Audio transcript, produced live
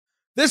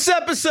This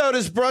episode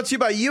is brought to you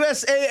by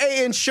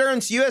USAA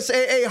Insurance.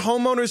 USAA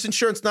Homeowners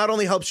Insurance not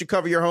only helps you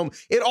cover your home,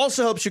 it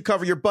also helps you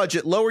cover your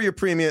budget, lower your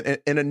premium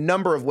in a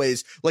number of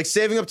ways, like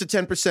saving up to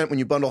 10% when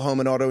you bundle home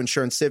and auto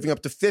insurance, saving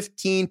up to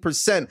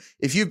 15%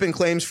 if you've been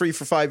claims-free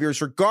for 5 years,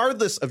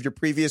 regardless of your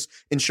previous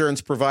insurance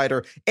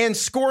provider, and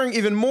scoring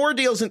even more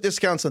deals and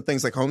discounts on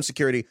things like home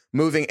security,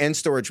 moving, and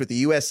storage with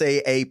the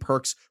USAA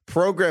Perks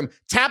program.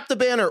 Tap the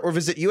banner or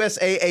visit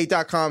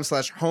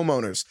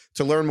usaa.com/homeowners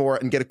to learn more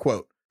and get a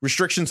quote.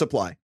 Restrictions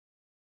apply.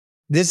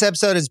 This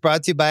episode is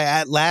brought to you by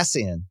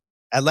Atlassian.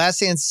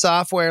 Atlassian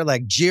software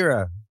like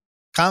Jira,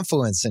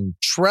 Confluence, and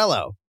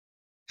Trello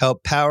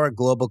help power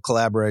global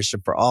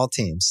collaboration for all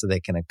teams so they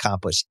can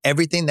accomplish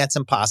everything that's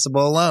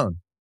impossible alone.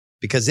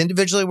 Because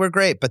individually we're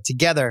great, but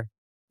together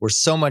we're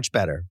so much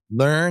better.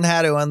 Learn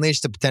how to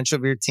unleash the potential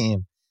of your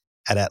team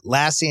at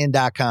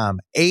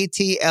Atlassian.com.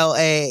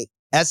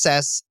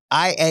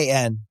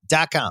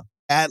 Atlassian.com.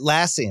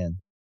 Atlassian.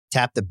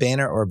 Tap the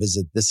banner or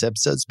visit this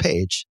episode's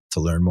page to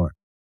learn more.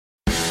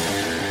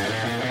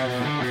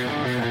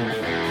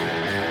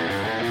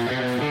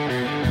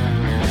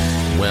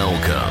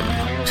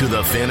 Welcome to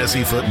the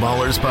Fantasy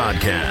Footballers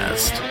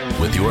Podcast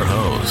with your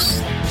hosts,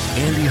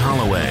 Andy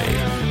Holloway,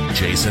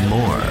 Jason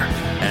Moore,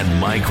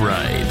 and Mike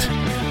Wright.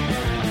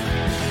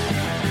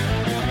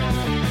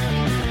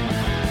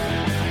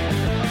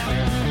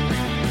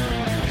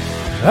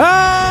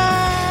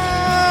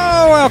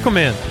 Welcome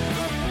in.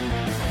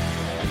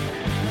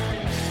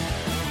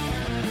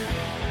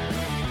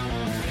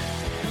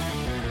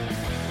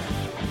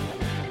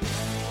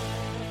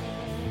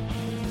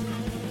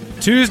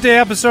 Tuesday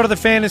episode of the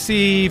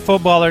Fantasy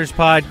Footballers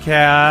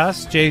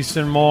Podcast.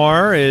 Jason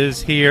Moore is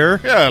here.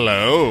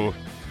 Hello.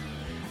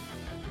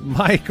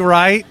 Mike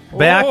Wright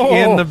back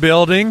in the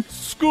building.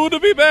 It's good to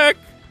be back.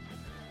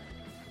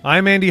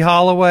 I'm Andy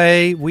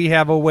Holloway. We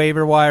have a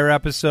waiver wire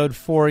episode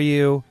for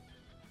you.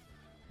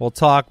 We'll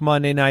talk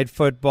Monday Night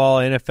Football,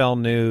 NFL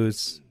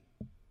news.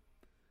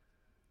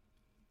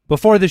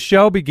 Before the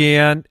show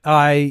began,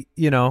 I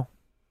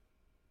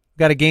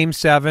got a Game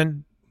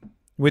 7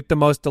 with the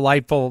most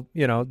delightful,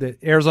 the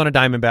Arizona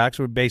Diamondbacks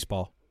with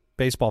baseball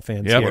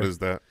fans. Yeah, here. What is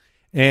that?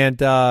 And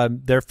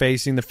they're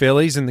facing the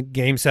Phillies in the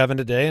Game 7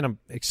 today, and I'm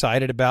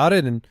excited about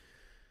it. And,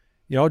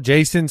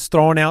 Jason's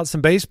throwing out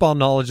some baseball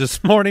knowledge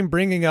this morning,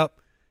 bringing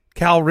up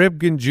Cal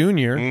Ripken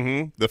Jr.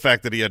 Mm-hmm. The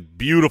fact that he had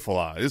beautiful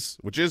eyes,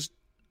 which is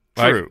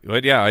true.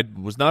 I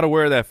was not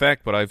aware of that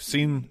fact, but I've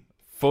seen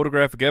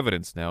photographic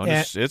evidence now,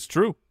 and it's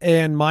true.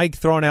 And Mike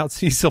throwing out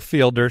Cecil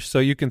Fielder, so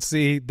you can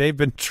see they've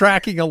been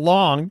tracking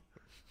along.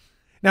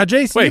 Now,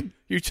 Jason. Wait,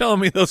 you're telling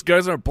me those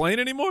guys aren't playing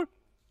anymore?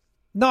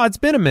 No, it's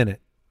been a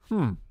minute.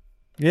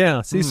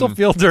 Yeah, Cecil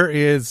Fielder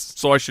is.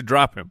 So I should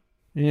drop him.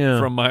 Yeah.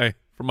 From my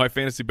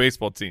fantasy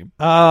baseball team.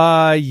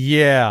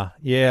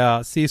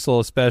 Yeah, Cecil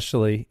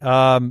especially.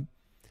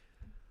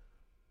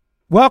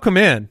 Welcome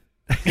in.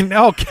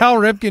 No, Cal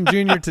Ripken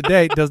Jr.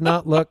 today does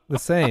not look the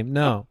same.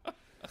 No.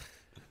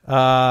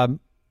 So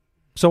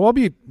we'll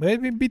be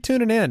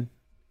tuning in,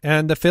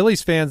 and the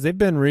Phillies fans, they've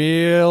been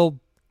real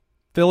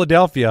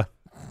Philadelphia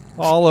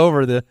all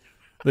over the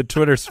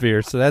Twitter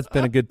sphere, so that's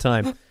been a good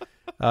time.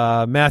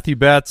 Matthew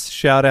Betts,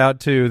 shout out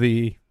to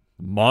the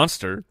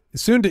monster,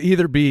 soon to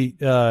either be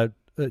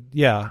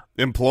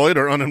employed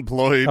or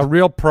unemployed, a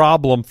real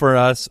problem for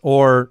us,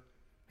 or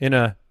in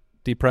a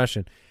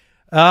depression.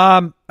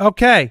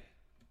 Okay,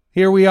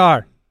 here we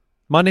are,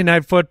 Monday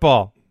Night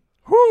Football.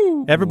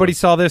 Woo! Everybody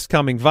saw this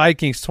coming.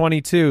 Vikings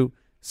 22,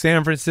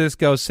 San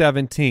Francisco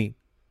 17.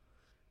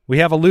 We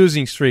have a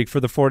losing streak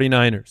for the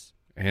 49ers.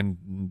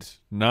 And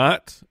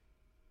not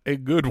a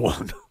good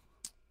one.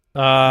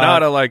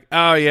 Not a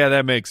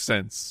that makes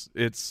sense.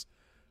 It's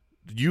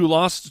you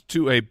lost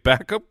to a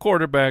backup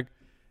quarterback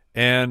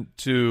and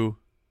to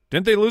 –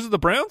 didn't they lose to the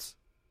Browns?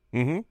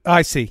 Mm-hmm.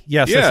 I see.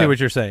 Yes, yeah. I see what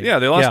you're saying. Yeah,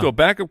 they lost to a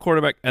backup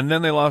quarterback, and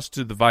then they lost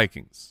to the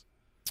Vikings.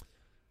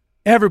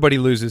 Everybody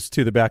loses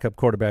to the backup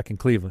quarterback in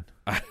Cleveland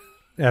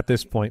at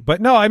this point. But,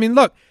 no, I mean,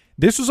 look,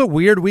 this was a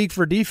weird week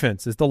for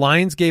defenses. The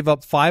Lions gave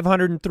up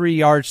 503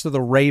 yards to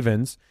the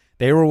Ravens.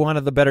 They were one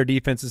of the better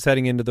defenses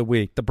heading into the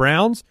week. The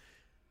Browns,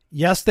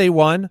 yes, they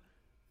won.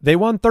 They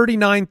won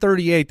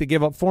 39-38. They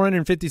gave up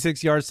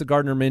 456 yards to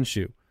Gardner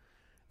Minshew.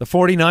 The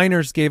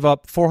 49ers gave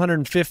up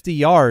 450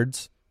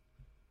 yards,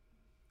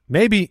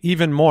 maybe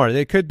even more.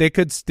 They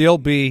could still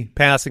be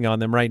passing on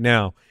them right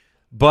now.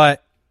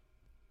 But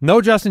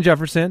no Justin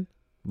Jefferson.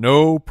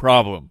 No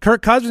problem.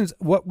 Kirk Cousins,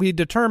 what we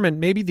determined,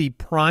 maybe the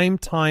prime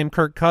time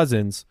Kirk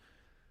Cousins,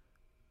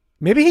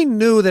 maybe he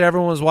knew that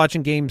everyone was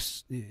watching Game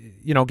 7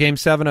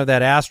 of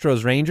that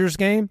Astros-Rangers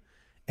game,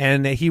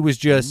 and that he was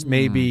just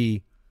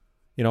maybe,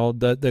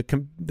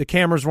 the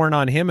cameras weren't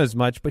on him as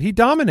much, but he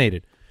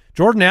dominated.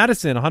 Jordan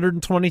Addison,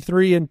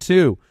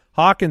 123-2.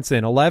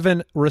 Hawkinson,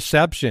 11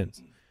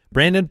 receptions.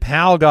 Brandon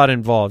Powell got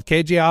involved.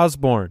 KJ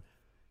Osborne,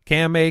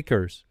 Cam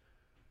Akers.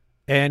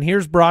 And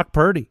here's Brock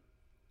Purdy.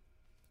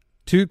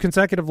 2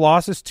 consecutive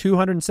losses,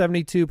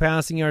 272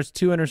 passing yards,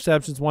 2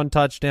 interceptions, 1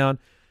 touchdown.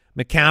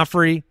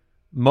 McCaffrey,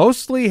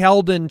 mostly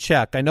held in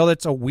check. I know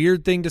that's a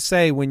weird thing to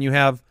say when you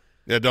have.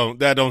 That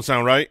don't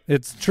sound right.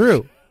 It's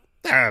true.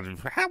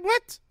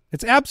 What?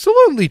 It's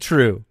absolutely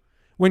true.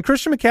 When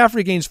Christian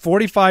McCaffrey gains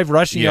 45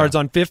 rushing yards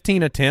on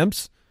 15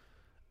 attempts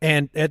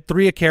and at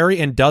 3 a carry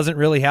and doesn't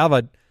really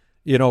have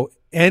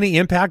any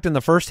impact in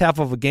the first half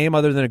of a game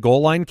other than a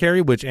goal line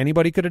carry, which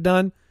anybody could have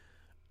done,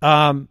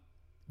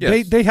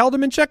 they held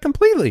him in check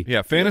completely.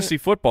 Yeah, fantasy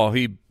football,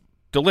 he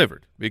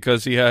delivered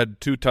because he had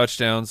 2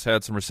 touchdowns,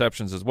 had some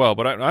receptions as well.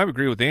 But I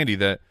agree with Andy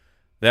that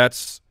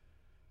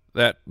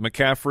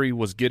McCaffrey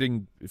was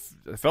getting –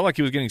 it felt like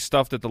he was getting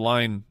stuffed at the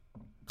line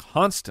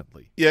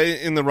constantly. Yeah,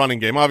 in the running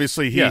game.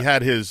 Obviously, he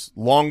had his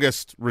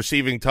longest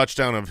receiving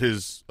touchdown of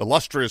his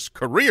illustrious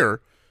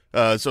career,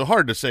 so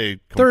hard to say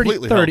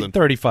completely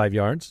 35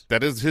 yards.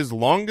 That is his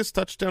longest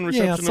touchdown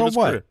reception of his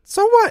career.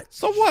 So what?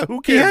 So what? Who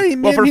cares?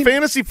 Yeah, for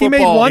fantasy football.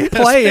 He made one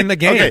play in the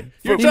game.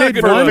 Okay, he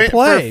made one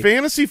play. For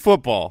fantasy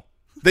football,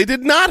 they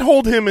did not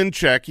hold him in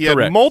check. He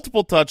had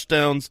multiple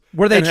touchdowns.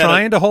 Were they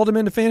trying to hold him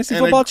into fantasy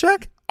football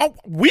check? Oh,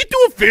 we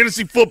do a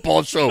fantasy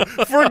football show.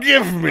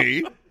 Forgive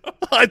me.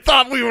 I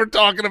thought we were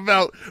talking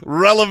about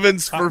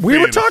relevance for We fantasy.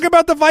 were talking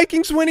about the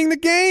Vikings winning the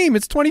game.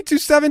 It's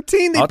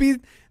 22-17.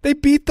 They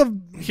beat the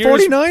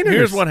 49ers.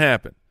 Here's what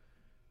happened.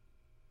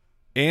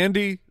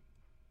 Andy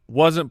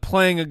wasn't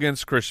playing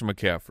against Christian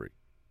McCaffrey.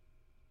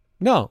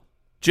 No.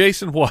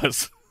 Jason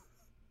was.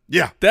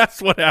 Yeah.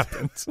 That's what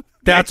happened.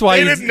 That's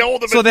why didn't know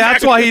them. So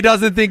that's why he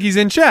doesn't think he's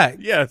in check.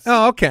 Yes.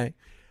 Oh, okay.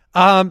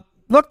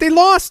 Look, they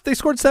lost. They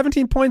scored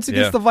 17 points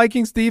against the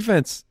Vikings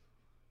defense.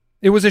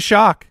 It was a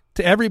shock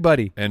to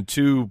everybody. And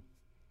 2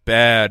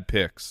 bad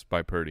picks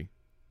by Purdy.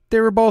 They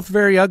were both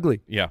very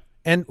ugly. Yeah.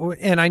 And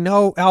I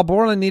know Al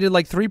Borland needed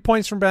like 3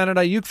 points from Brandon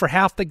Ayuk for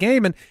half the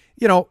game. And,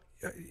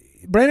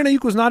 Brandon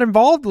Ayuk was not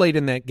involved late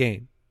in that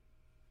game.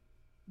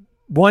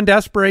 One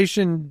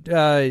desperation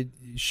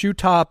shoe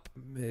top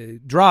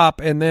drop,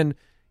 and then,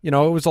 it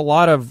was a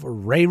lot of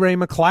Ray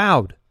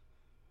McLeod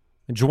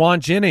and Juwan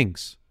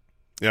Jennings.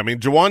 Yeah, I mean,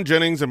 Juwan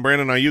Jennings and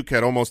Brandon Ayuk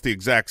had almost the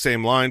exact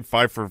same line,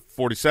 5 for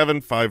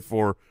 47, 5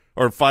 for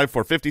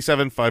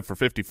 57, 5 for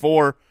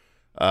 54.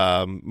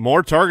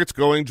 More targets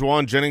going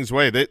Juwan Jennings'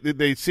 way.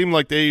 They seem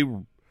like they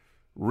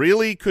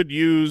really could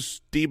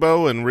use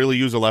Debo and really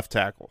use a left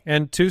tackle.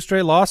 And 2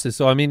 straight losses.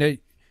 So, I mean,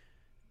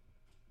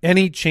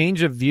 any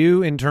change of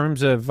view in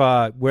terms of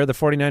where the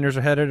 49ers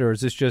are headed, or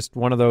is this just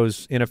one of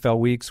those NFL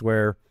weeks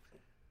where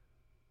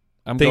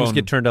things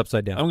get turned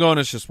upside down? I'm going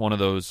it's just one of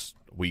those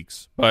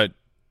weeks. But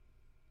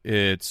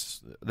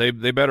it's they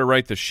better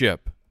right the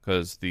ship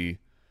because the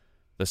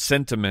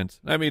sentiment,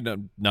 I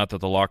mean, not that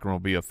the locker room will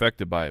be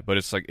affected by it, but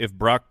it's like if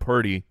Brock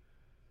Purdy,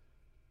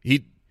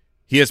 he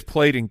has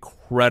played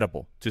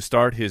incredible to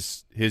start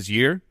his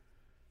year,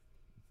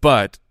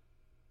 but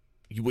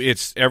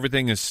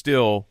everything is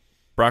still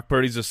Brock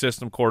Purdy's a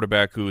system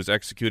quarterback who is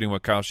executing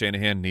what Kyle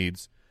Shanahan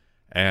needs,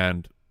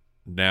 and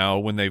now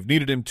when they've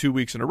needed him 2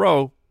 weeks in a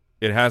row,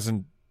 it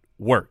hasn't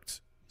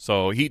worked.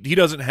 So he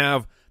doesn't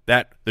have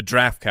the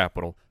draft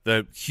capital,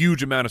 the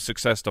huge amount of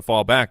success to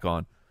fall back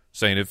on.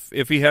 Saying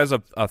if he has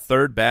a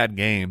third bad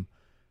game,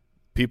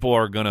 people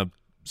are going to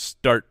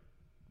start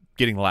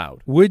getting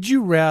loud. Would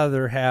you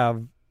rather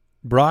have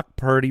Brock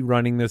Purdy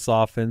running this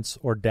offense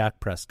or Dak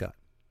Prescott?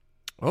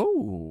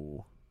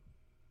 Oh,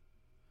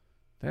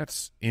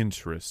 that's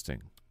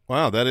interesting.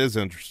 Wow, that is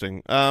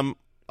interesting.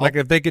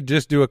 If they could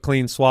just do a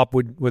clean swap,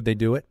 would they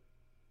do it?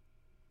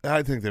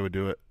 I think they would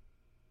do it.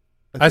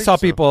 I saw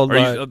people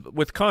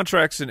with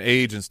contracts and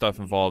age and stuff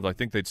involved. I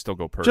think they'd still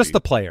go Purdy. Just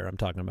the player I'm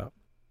talking about.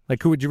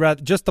 Like, who would you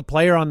rather? Just the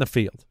player on the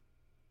field.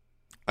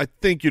 I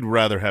think you'd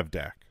rather have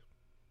Dak.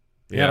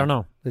 Yeah, I don't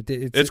know.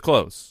 It's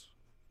close.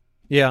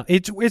 Yeah,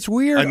 it's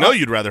weird. I know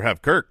you'd rather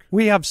have Kirk.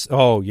 We have.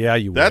 Oh yeah,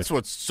 you would. That's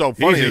what's so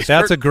funny.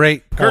 That's a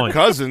great point. Kirk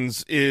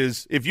Cousins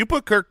is. If you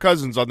put Kirk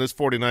Cousins on this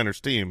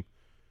 49ers team,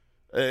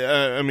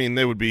 I mean,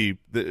 they would be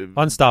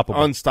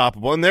unstoppable.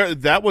 And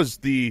that was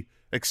the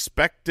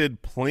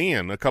expected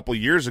plan a couple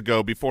years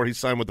ago before he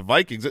signed with the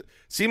Vikings. It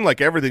seemed like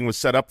everything was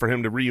set up for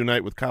him to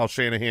reunite with Kyle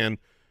Shanahan.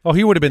 Oh,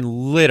 he would have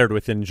been littered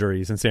with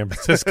injuries in San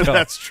Francisco.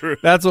 That's true.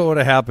 That's what would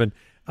have happened.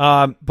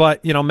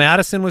 But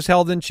Madison was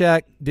held in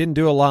check, didn't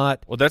do a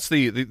lot. Well, that's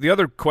the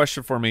other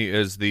question for me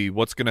is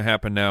what's going to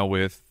happen now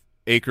with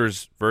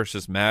Akers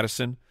versus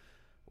Madison,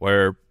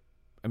 where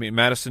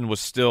Madison was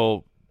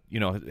still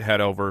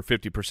had over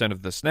 50%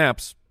 of the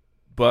snaps,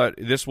 but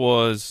this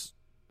was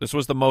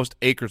the most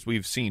Akers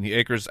we've seen.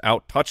 Akers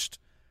out-touched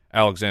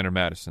Alexander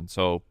Madison,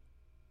 so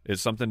it's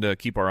something to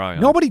keep our eye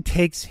on. Nobody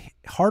takes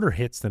harder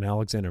hits than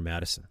Alexander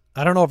Madison.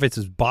 I don't know if it's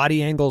his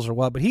body angles or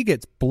what, but he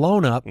gets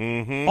blown up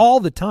all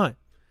the time.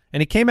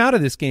 And he came out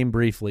of this game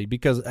briefly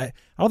because I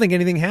don't think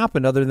anything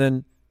happened other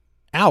than,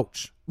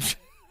 ouch.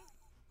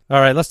 All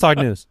right, let's talk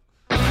news.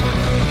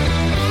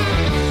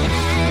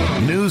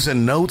 News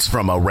and notes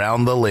from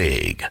around the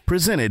league.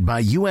 Presented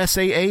by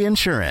USAA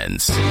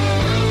Insurance.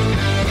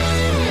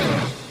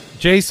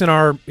 Jason,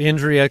 our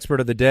injury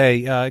expert of the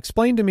day,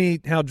 explain to me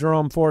how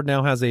Jerome Ford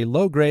now has a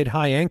low-grade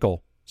high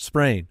ankle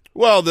sprain.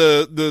 Well,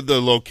 the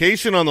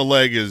location on the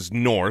leg is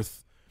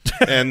north,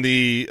 and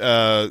the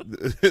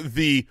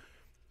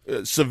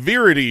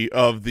severity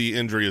of the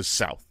injury is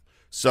south.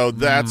 So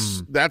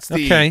that's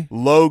the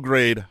low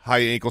grade high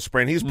ankle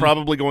sprain. He's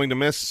probably going to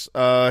miss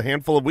a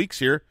handful of weeks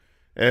here,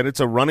 and it's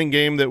a running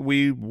game that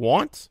we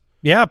want.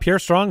 Yeah, Pierre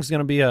Strong's going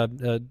to be a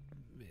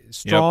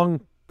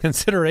strong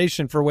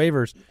consideration for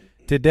waivers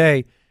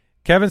today.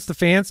 Kevin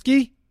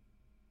Stefanski,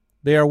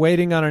 they are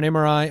waiting on an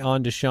MRI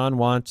on Deshaun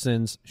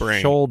Watson's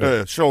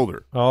shoulder.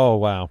 Shoulder. Oh,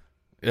 wow.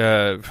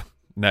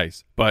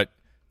 Nice. But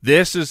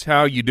this is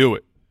how you do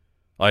it.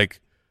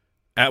 Like,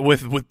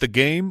 with the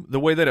game,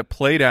 the way that it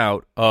played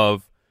out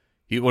when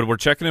we're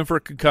checking him for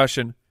a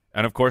concussion,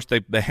 and, of course,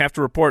 they have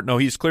to report, no,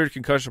 he's cleared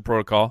concussion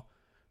protocol.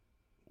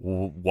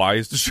 Why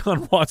is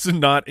Deshaun Watson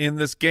not in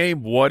this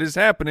game? What is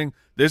happening?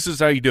 This is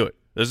how you do it.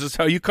 This is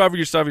how you cover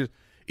your stuff.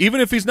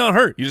 Even if he's not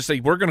hurt, you just say,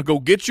 we're going to go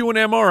get you an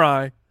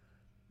MRI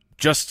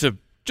just to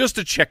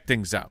check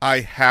things out.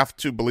 I have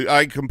to believe –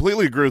 I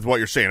completely agree with what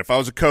you're saying. If I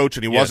was a coach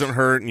and he wasn't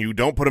hurt and you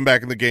don't put him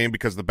back in the game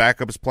because the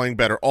backup is playing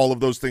better, all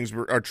of those things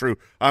are true.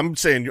 I'm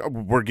saying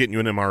we're getting you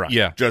an MRI.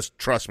 Yeah. Just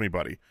trust me,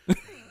 buddy.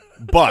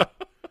 But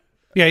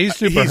 – yeah, he's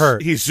super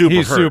hurt. He's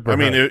super hurt. I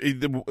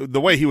mean,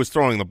 the way he was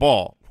throwing the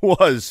ball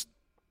was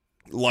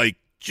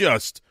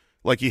just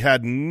like he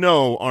had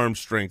no arm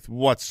strength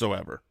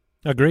whatsoever.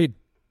 Agreed.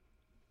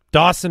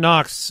 Dawson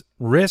Knox,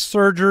 wrist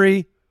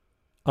surgery,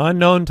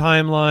 unknown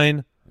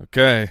timeline.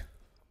 Okay.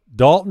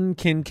 Dalton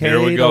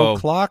Kincaid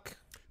o'clock.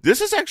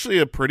 This is actually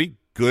a pretty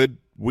good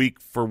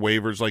week for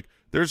waivers. Like,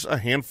 there's a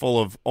handful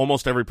of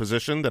almost every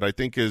position that I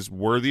think is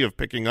worthy of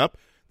picking up.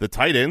 The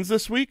tight ends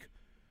this week,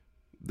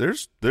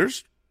 there's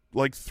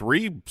like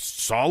 3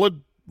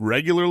 solid,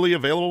 regularly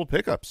available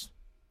pickups.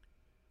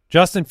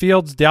 Justin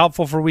Fields,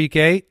 doubtful for week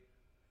 8.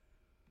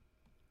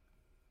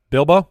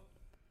 Bilbo?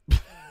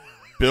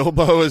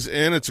 Bilbo is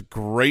in. It's a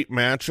great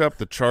matchup.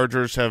 The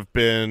Chargers have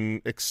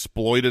been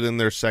exploited in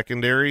their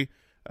secondary.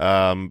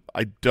 I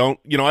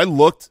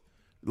looked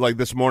like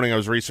this morning. I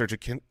was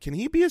researching. Can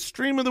he be a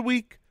stream of the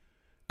week?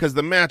 Because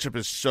the matchup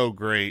is so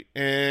great.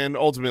 And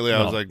ultimately,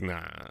 I was like,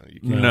 nah.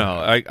 You can't.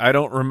 No, I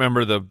don't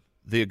remember the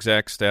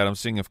exact stat. I'm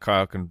seeing if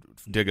Kyle can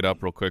dig it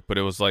up real quick. But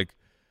it was like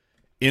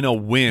in a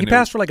win. He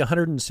passed for like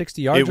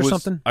 160 yards or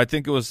something. I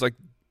think it was like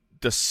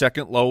the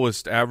second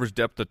lowest average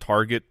depth of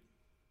target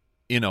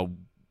in a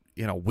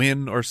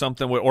win or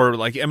something, or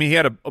like, I mean, he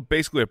had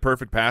basically a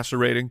perfect passer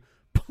rating,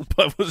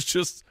 but was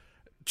just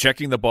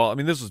checking the ball. I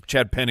mean, this was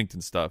Chad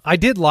Pennington stuff. I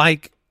did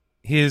like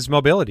his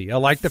mobility. I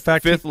like the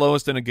fact 5th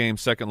lowest in a game,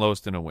 2nd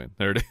lowest in a win.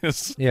 There it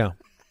is. Yeah.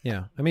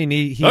 I mean,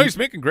 he's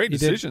making great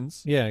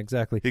decisions. Yeah,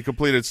 exactly. He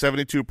completed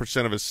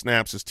 72% of his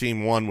snaps. His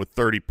team won with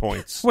 30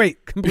 points.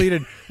 Wait,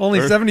 completed only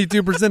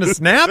 72% of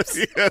snaps?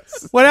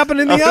 Yes. What happened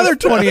in the other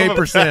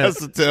 28%?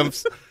 Pass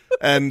attempts.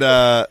 And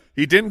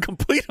he didn't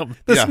complete them.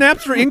 The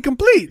snaps were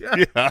incomplete.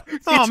 Yeah.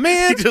 Oh,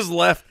 man. He just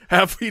left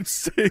halfway.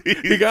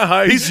 He got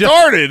high. He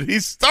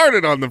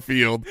started on the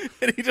field.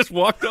 And he just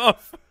walked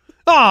off.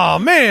 Oh,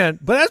 man.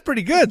 But that's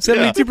pretty good.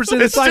 72% of the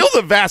time. It's still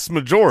the vast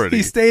majority.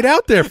 He stayed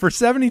out there for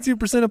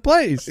 72% of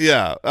plays.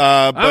 Yeah.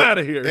 I'm out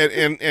of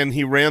here. And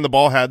he ran the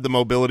ball, had the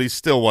mobility,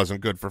 still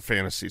wasn't good for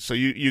fantasy. So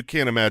you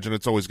can't imagine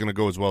it's always going to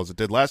go as well as it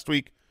did last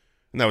week.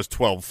 And that was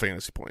 12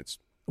 fantasy points.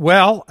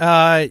 Well,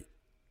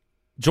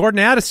 Jordan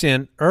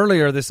Addison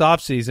earlier this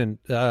offseason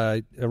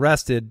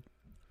arrested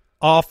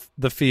off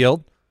the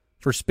field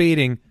for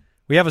speeding.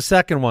 We have a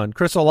second one.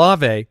 Chris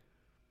Olave,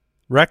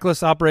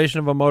 reckless operation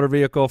of a motor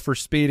vehicle for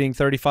speeding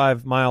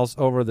 35 miles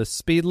over the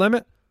speed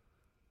limit.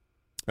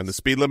 And the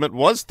speed limit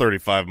was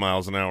 35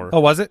 miles an hour. Oh,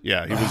 was it?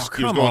 Yeah, he was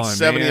going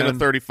 70 and a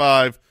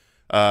 35.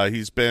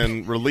 He's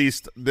been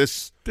released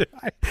this Did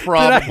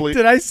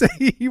I say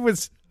he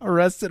was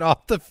arrested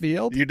off the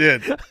field? You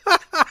did.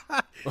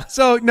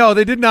 So, no,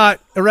 they did not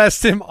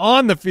arrest him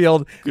on the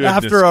field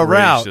after a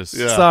route.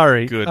 Yeah.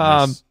 Sorry.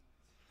 Goodness.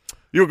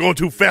 You were going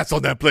too fast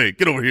on that play.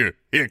 Get over here.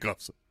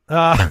 Handcuffs.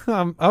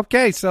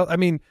 Okay, so, I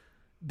mean,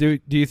 do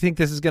you think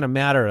this is going to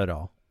matter at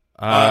all?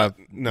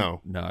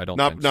 No. No, I don't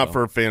not think not so.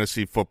 for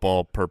fantasy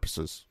football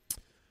purposes.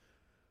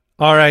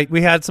 All right,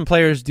 we had some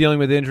players dealing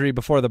with injury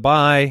before the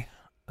bye.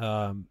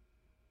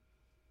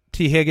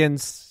 T.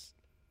 Higgins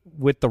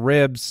with the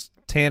ribs,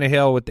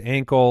 Tannehill with the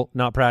ankle,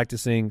 not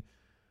practicing,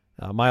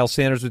 Miles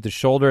Sanders with the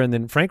shoulder, and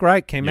then Frank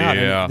Reich came out.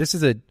 Yeah. And this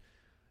is a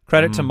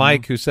credit to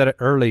Mike, who said it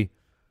early.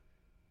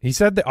 He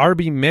said the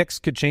RB mix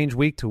could change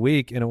week to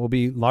week, and it will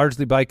be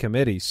largely by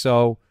committee.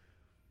 So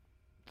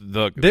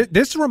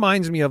this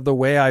reminds me of the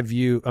way I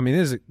view – I mean,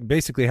 this is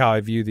basically how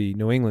I view the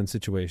New England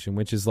situation,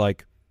 which is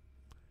like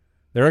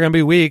there are going to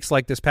be weeks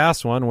like this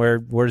past one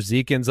where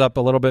Zeke ends up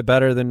a little bit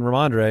better than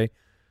Ramondre,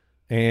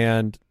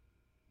 and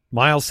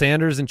Miles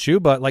Sanders and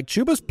Chuba. Like,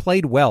 Chuba's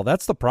played well.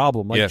 That's the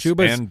problem. Like, yes,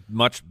 Chuba's, and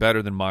much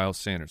better than Miles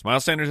Sanders.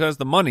 Miles Sanders has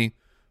the money,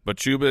 but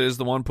Chuba is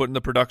the one putting the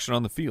production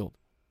on the field.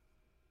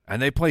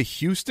 And they play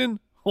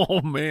Houston?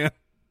 Oh, man.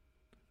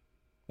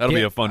 That'll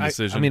be a fun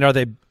decision. I mean, are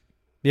they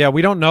 – yeah,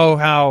 we don't know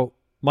how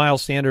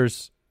Miles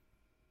Sanders'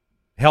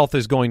 health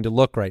is going to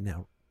look right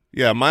now.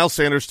 Yeah, Miles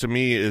Sanders to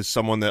me is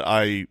someone that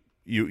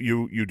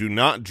you do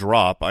not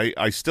drop.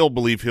 I still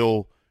believe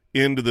he'll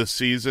end the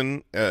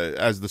season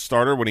as the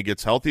starter when he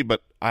gets healthy,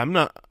 but I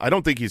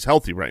don't think he's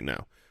healthy right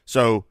now.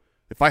 So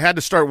if I had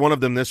to start one of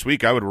them this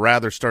week, I would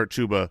rather start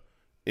Chuba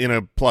in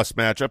a plus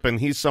matchup, and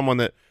he's someone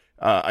that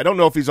I don't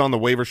know if he's on the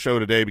waiver show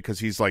today because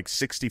he's like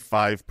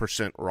 65%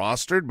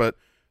 rostered, but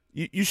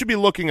you should be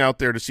looking out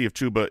there to see if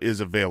Chuba is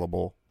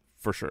available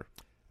for sure.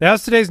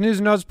 That's today's news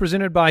and notes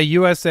presented by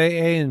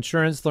USAA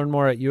Insurance. Learn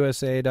more at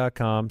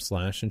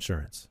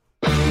usaa.com/insurance.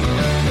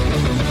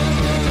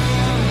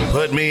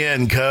 Put me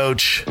in,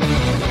 coach.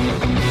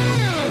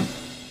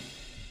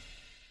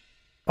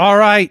 All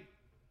right.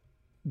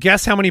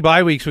 Guess how many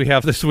bye weeks we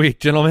have this week,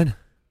 gentlemen?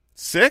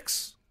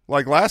 6?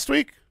 Like last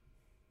week?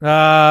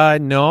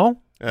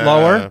 No.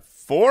 Lower.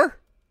 4?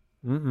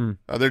 Mm-mm.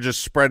 They're just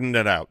spreading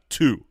it out.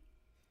 2.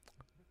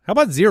 How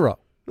about 0?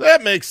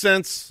 That makes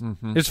sense.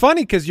 Mm-hmm. It's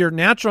funny because your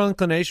natural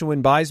inclination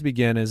when buys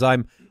begin is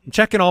I'm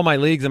checking all my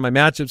leagues and my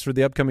matchups for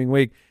the upcoming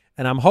week,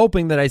 and I'm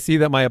hoping that I see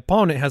that my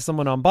opponent has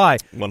someone on bye.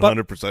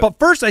 100%. But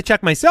first I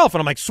check myself, and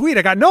I'm like, sweet,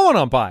 I got no one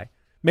on bye.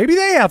 Maybe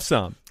they have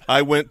some.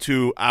 I went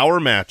to our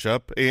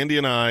matchup. Andy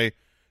and I,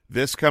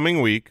 this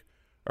coming week,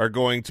 are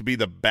going to be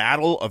the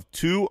battle of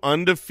 2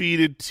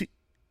 undefeated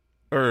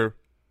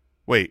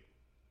wait.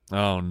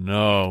 Oh,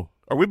 no.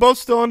 Are we both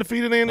still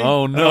undefeated, Andy?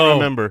 Oh, no. I don't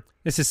remember.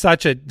 This is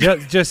such a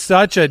just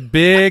such a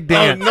big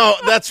dance. Oh, no,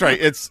 that's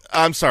right.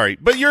 I'm sorry.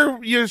 But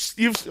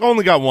you've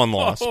only got 1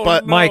 loss. Oh,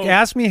 but no. Mike,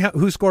 ask me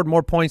who scored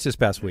more points this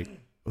past week.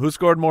 Who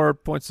scored more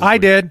points this I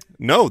week? did.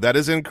 No, that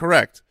is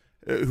incorrect.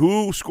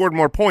 Who scored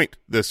more point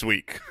this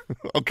week?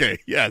 Okay,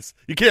 yes.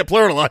 You can't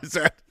pluralize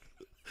that.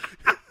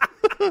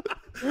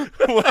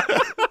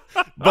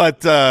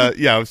 But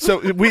yeah,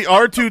 so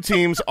our 2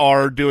 teams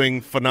are doing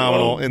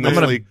phenomenal in this I'm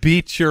going to league.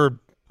 beat your.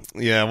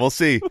 Yeah, we'll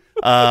see.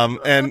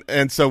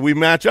 And so we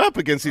match up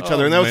against each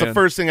other, and that was the man.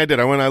 first thing I did.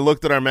 I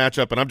looked at our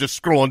matchup, and I'm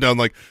just scrolling down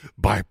like,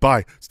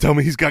 bye. Tell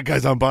me he's got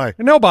guys on bye.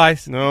 No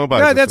buys. No buys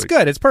Yeah, this that's week.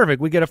 good. It's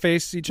perfect. We get to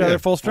face each other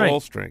full strength. Full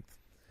strength.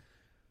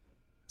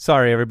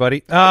 Sorry,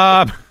 everybody.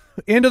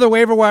 Into the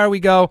waiver wire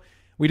we go.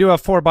 We do have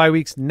 4 bye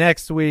weeks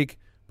next week,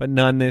 but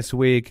none this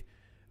week.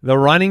 The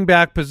running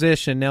back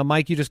position. Now,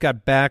 Mike, you just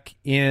got back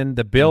in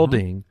the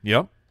building.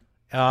 Yep.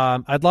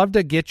 I'd love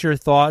to get your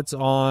thoughts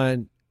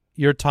on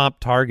your top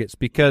targets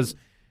because,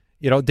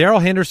 Darrell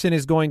Henderson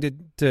is going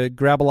to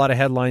grab a lot of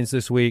headlines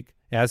this week,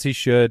 as he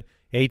should.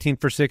 18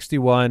 for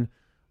 61,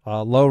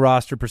 low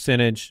roster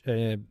percentage.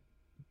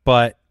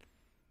 But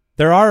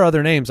there are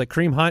other names. Like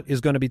Kareem Hunt is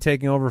going to be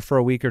taking over for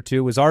a week or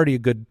 2, was already a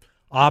good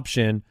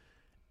option.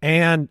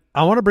 And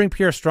I want to bring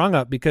Pierre Strong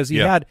up because he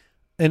had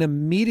an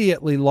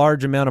immediately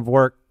large amount of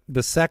work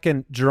the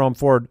second Jerome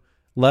Ford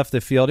left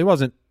the field. He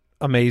wasn't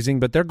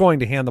amazing, but they're going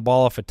to hand the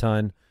ball off a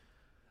ton.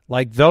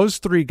 Like those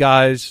 3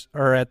 guys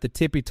are at the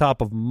tippy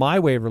top of my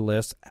waiver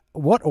list.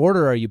 What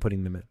order are you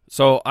putting them in?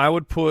 So I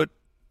would put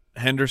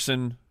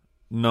Henderson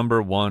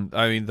number 1.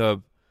 I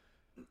mean,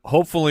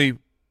 hopefully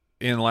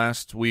in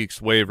last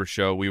week's waiver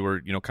show, we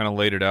were, kind of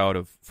laid it out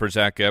for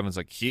Zach Evans.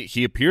 Like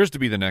he appears to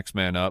be the next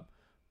man up,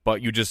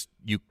 but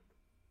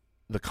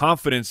the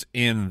confidence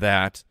in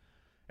that,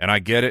 and I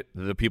get it,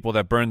 the people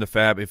that burned the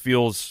fab, it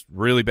feels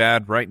really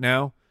bad right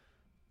now,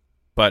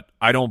 but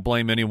I don't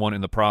blame anyone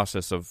in the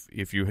process of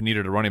if you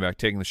needed a running back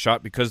taking the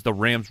shot because the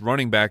Rams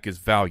running back is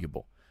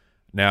valuable.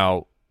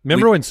 Now,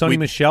 remember when Sonny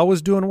Michel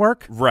was doing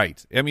work?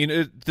 Right. I mean,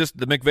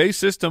 the McVay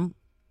system,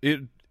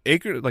 Kyron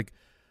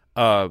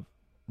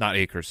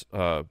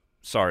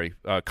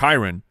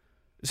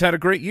has had a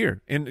great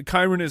year, and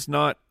Kyron is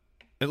not,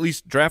 at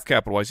least draft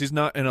capital-wise, he's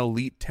not an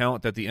elite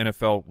talent that the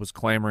NFL was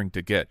clamoring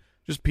to get.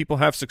 Just people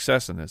have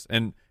success in this.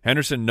 And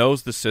Henderson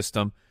knows the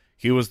system.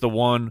 He was the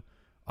one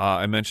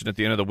I mentioned at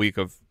the end of the week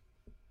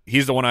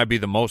he's the one I'd be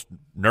the most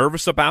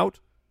nervous about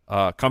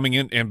coming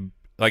in. And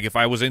like if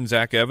I was in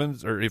Zach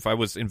Evans or if I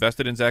was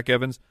invested in Zach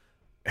Evans,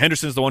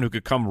 Henderson's the one who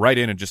could come right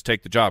in and just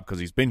take the job because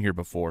he's been here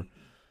before.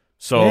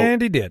 So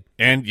And he did.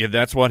 And yeah,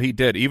 that's what he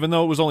did. Even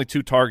though it was only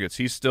 2 targets,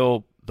 he's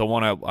still the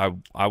one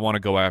I want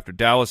to go after.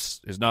 Dallas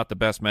is not the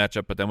best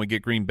matchup, but then we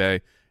get Green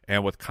Bay.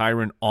 And with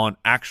Kyron on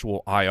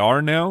actual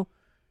IR now,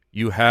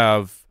 you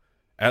have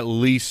at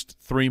least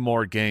 3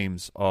 more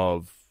games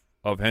of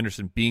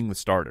Henderson being the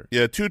starter.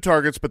 Yeah, 2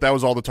 targets, but that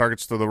was all the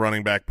targets to the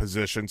running back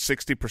position.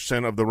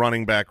 60% of the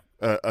running back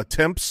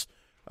attempts,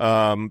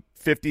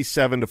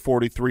 57 to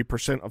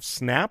 43% of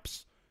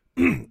snaps.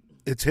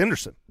 It's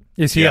Henderson.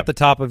 Is he at the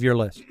top of your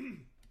list?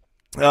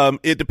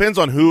 It depends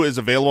on who is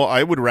available.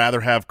 I would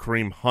rather have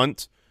Kareem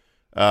Hunt.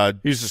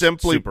 He's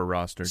simply super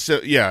rostered.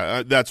 So,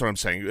 yeah, that's what I'm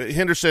saying.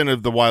 Henderson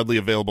of the widely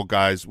available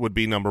guys would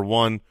be number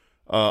 1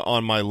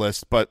 on my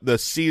list, but the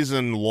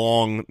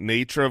season-long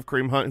nature of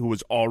Kareem Hunt, who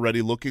was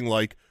already looking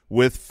like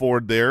with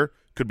Ford there,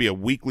 could be a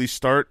weekly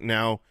start.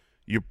 Now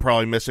you're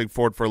probably missing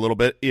Ford for a little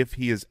bit. If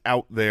he is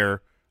out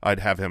there,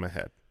 I'd have him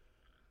ahead.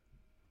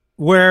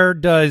 Where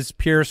does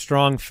Pierre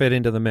Strong fit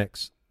into the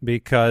mix?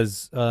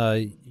 Because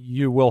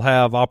you will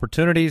have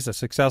opportunities, a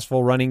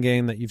successful running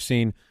game that you've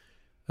seen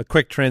a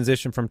quick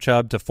transition from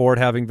Chubb to Ford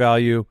having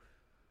value.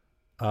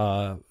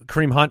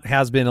 Kareem Hunt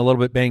has been a little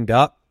bit banged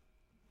up.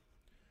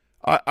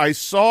 I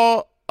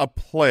saw a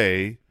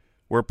play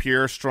where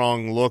Pierre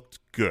Strong looked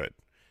good,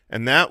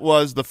 and that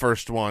was the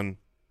first one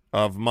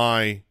of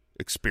my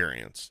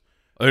experience.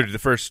 The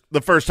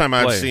first time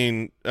I've play.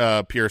 seen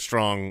Pierre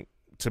Strong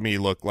to me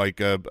look like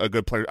a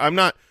good player. I'm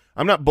not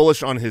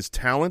bullish on his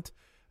talent.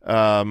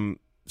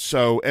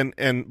 So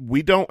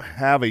we don't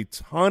have a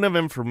ton of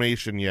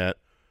information yet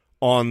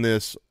on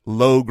this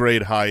low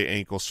grade high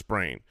ankle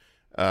sprain.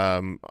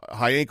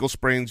 High ankle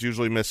sprains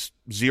usually miss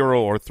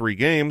 0 or 3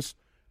 games,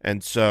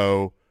 and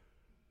so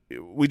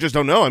we just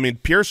don't know. I mean,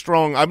 Pierre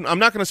Strong, I'm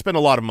not going to spend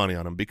a lot of money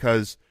on him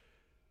because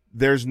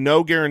there's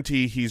no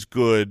guarantee he's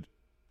good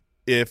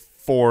if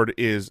Ford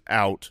is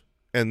out,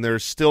 and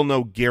there's still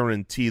no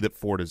guarantee that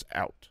Ford is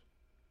out.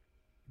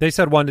 They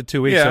said 1 to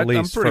 2 weeks at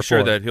least. I'm pretty sure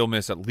Ford. that he'll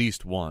miss at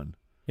least one.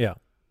 Yeah.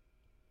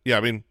 Yeah,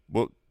 I mean,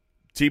 well,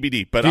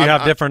 TBD. But do you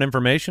have different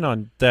information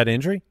on that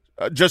injury?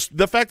 Just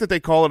the fact that they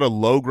call it a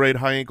low-grade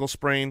high ankle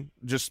sprain,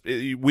 just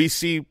we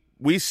see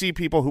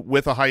people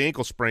with a high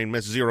ankle sprain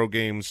miss 0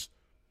 games.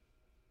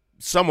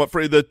 Somewhat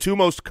for the 2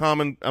 most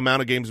common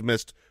amount of games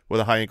missed with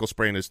a high ankle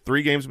sprain is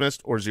 3 games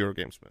missed or 0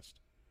 games missed.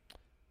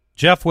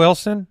 Jeff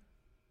Wilson.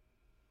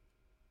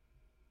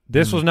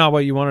 This was not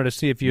what you wanted to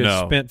see if you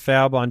had spent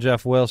fab on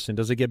Jeff Wilson.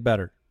 Does it get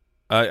better?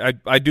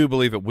 I do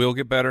believe it will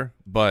get better,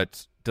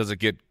 but does it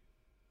get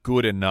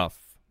good enough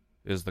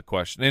is the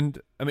question.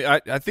 And I mean,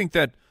 I think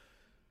that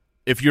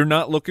if you're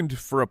not looking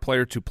for a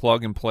player to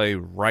plug and play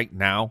right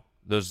now,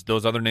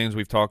 those other names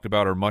we've talked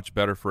about are much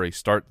better for a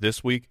start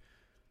this week.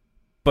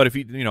 But if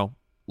you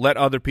let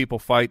other people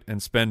fight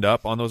and spend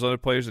up on those other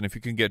players, and if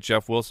you can get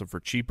Jeff Wilson for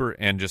cheaper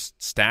and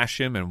just stash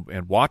him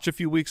and watch a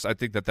few weeks, I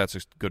think that's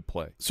a good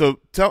play. So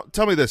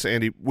tell me this,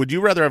 Andy. Would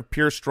you rather have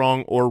Pierre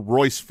Strong or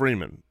Royce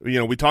Freeman?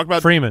 We talked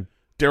about Freeman.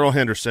 Darrell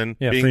Henderson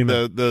being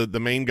Freeman. the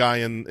main guy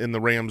in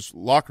the Rams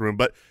locker room,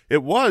 but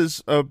it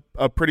was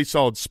a pretty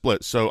solid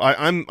split. So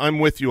I'm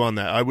with you on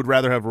that. I would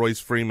rather have Royce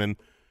Freeman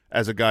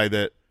as a guy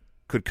that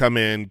could come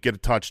in, get a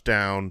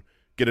touchdown,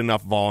 get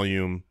enough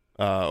volume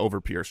over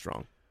Pierre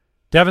Strong.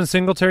 Devin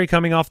Singletary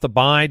coming off the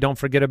bye. Don't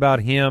forget about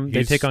him.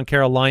 They take on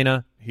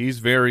Carolina. He's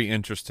very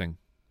interesting.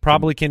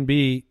 Probably can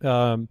be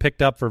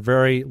picked up for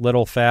very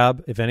little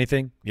fab, if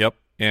anything. Yep.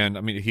 And,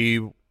 I mean,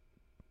 he,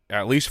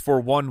 at least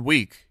for 1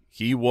 week,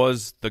 he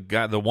was the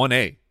guy, the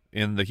 1A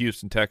in the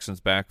Houston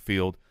Texans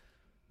backfield.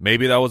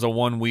 Maybe that was a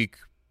 1 week,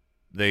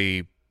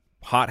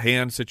 hot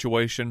hand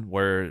situation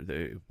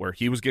where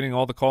he was getting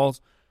all the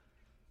calls.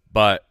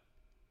 But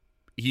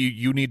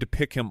you need to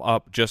pick him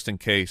up just in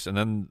case. And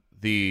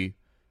then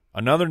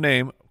another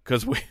name,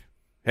 because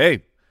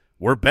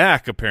we're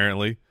back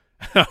apparently.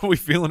 How are we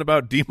feeling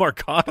about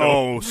DeMarcado?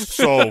 Oh,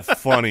 so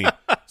funny.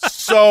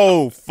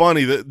 So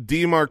funny that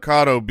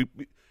DeMarcado,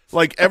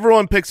 like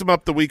everyone picks him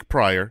up the week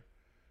prior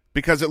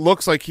because it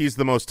looks like he's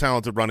the most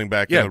talented running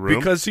back in the room. Yeah,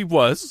 because he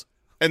was.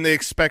 And they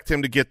expect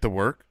him to get the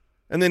work.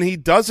 And then he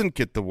doesn't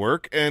get the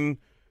work. And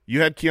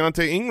you had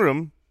Keontae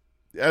Ingram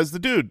as the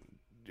dude.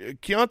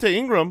 Keontae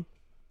Ingram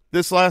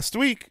this last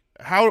week,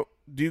 are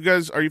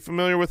you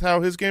familiar with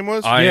how his game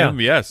was? I am,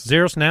 yes.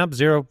 0 snaps,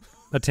 0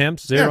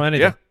 attempts, 0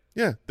 anything.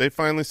 Yeah, they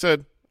finally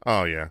said,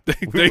 oh, yeah.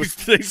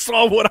 They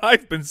saw what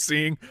I've been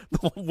seeing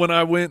when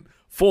I went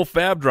full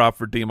fab drop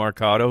for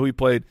DeMarcado. He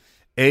played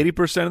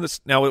 80% of the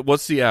 – now, it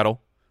was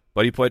Seattle,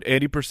 but he played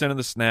 80% of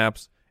the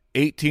snaps,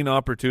 18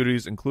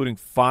 opportunities, including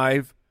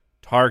 5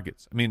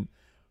 targets. I mean,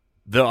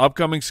 the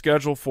upcoming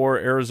schedule for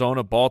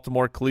Arizona,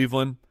 Baltimore,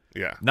 Cleveland,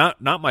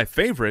 not my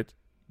favorite,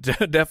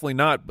 definitely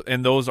not.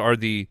 And those are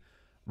the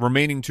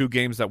remaining 2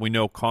 games that we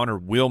know Connor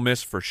will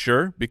miss for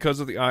sure because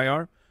of the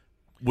IR.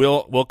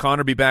 Will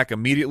Connor be back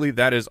immediately?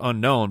 That is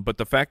unknown. But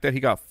the fact that he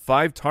got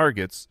 5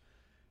 targets,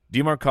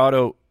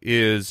 DeMarcado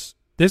is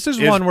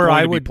one where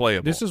I would be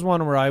playable. This is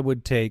one where I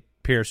would take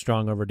Pierre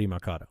Strong over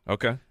DeMarcado.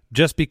 Okay.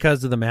 Just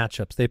because of the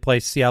matchups. They play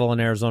Seattle and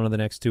Arizona the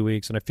next 2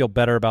 weeks, and I feel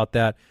better about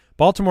that.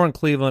 Baltimore and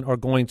Cleveland are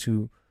going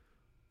to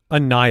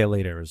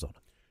annihilate Arizona.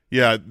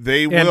 Yeah,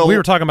 they and will. We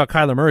were talking about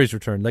Kyler Murray's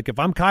return. Like, if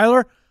I'm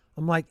Kyler,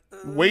 I'm like,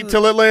 wait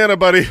till Atlanta,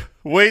 buddy.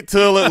 Wait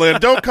till Atlanta.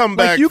 Don't come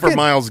back for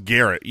Myles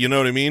Garrett. You know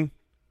what I mean?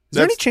 Is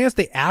there any chance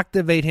they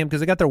activate him because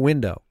they got their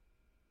window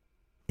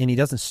and he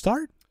doesn't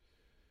start?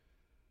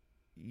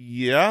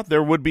 Yeah,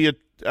 there would be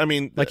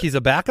like he's a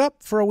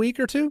backup for a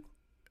week or 2?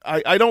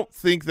 I don't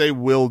think they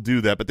will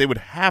do that, but they would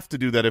have to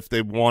do that if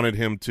they wanted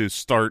him to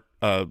start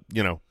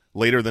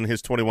later than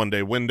his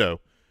 21-day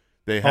window.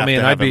 They have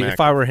to have him if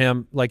I were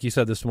him, like you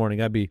said this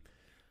morning, I'd be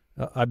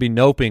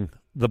noping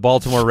the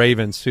Baltimore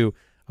Ravens who,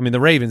 I mean, the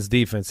Ravens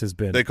defense has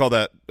been. They call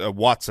that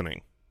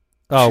Watsoning.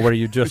 Oh, where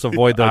you just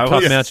avoid the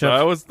tough matchups?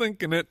 I was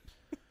thinking it.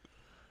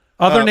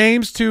 Other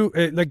names too,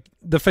 like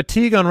the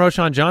fatigue on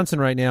Roschon Johnson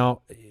right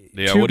now.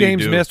 Yeah, 2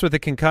 games missed with a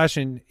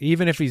concussion.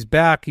 Even if he's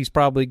back, he's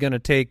probably going to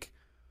take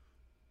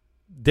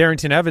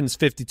Darrington Evans'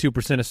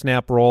 52% of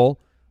snap roll,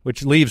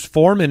 which leaves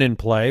Foreman in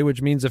play,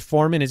 which means if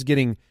Foreman is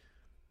getting,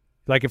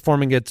 like if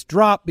Foreman gets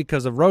dropped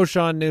because of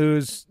Roschon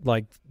news,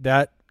 like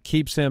that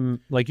keeps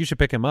him, like, you should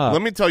pick him up.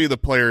 Let me tell you the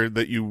player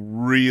that you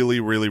really,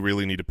 really,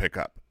 really need to pick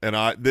up. And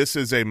this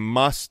is a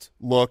must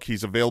look.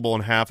 He's available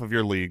in half of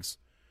your leagues.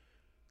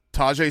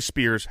 Tajay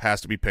Spears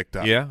has to be picked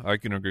up. Yeah, I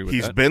can agree with that.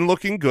 He's been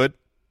looking good.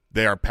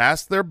 They are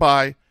past their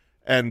bye,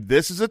 and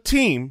this is a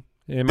team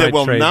that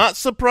will not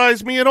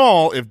surprise me at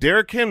all if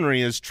Derrick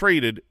Henry is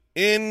traded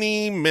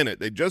any minute.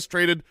 They just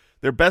traded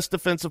their best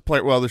defensive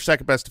player, well, their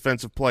second best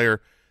defensive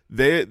player.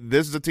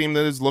 This is a team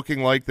that is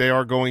looking like they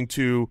are going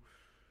to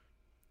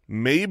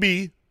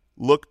maybe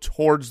look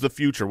towards the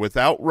future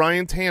without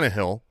Ryan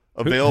Tannehill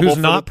available. Who's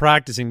not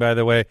practicing, by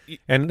the way,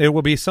 and it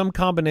will be some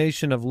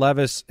combination of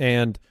Levis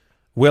and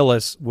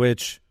Willis,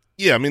 which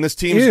I mean, this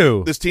team's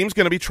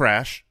going to be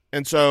trash,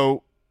 and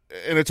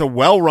it's a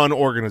well-run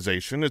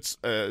organization. It's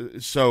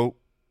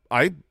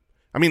I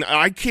mean,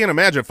 I can't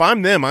imagine if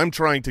I'm them. I'm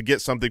trying to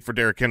get something for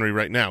Derrick Henry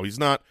right now. He's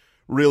not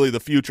really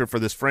the future for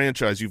this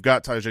franchise. You've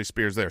got Tajay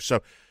Spears there,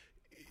 so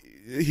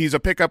he's a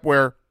pickup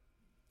where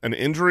an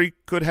injury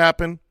could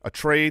happen, a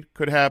trade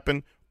could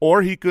happen,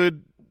 or he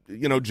could,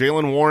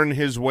 Jalen Warren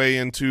his way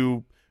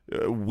into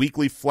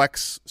weekly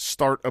flex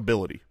start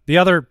ability. The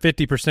other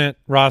 50%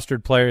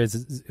 rostered player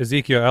is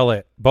Ezekiel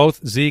Elliott.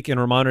 Both Zeke and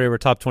Ramondre were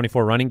top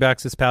 24 running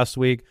backs this past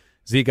week.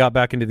 Zeke got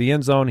back into the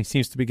end zone. He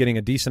seems to be getting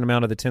a decent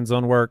amount of the 10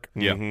 zone work.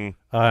 Yeah.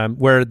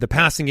 Where the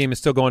passing game is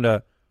still going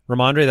to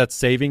Ramondre, that's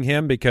saving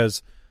him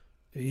because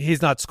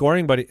he's not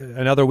scoring, but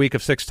another week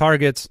of 6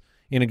 targets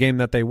in a game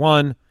that they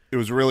won. It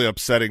was really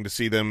upsetting to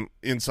see them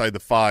inside the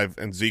 5,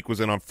 and Zeke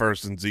was in on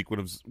first, and Zeke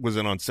was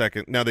in on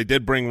second. Now, they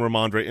did bring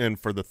Ramondre in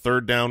for the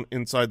third down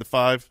inside the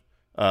 5.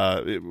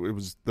 It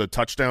was the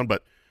touchdown,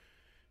 but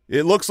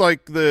it looks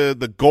like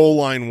the goal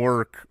line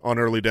work on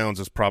early downs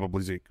is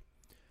probably Zeke.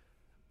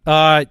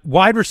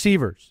 Wide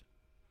receivers.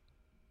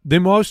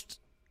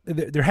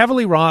 They're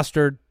heavily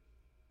rostered,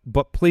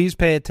 but please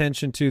pay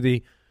attention to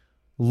the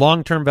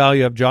long-term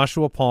value of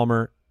Joshua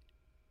Palmer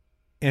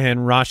and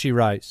Rashee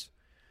Rice,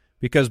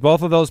 because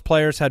both of those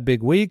players had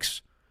big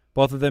weeks.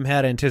 Both of them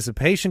had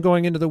anticipation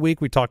going into the week.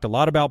 We talked a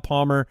lot about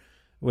Palmer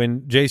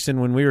when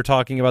we were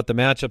talking about the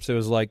matchups. It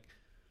was like,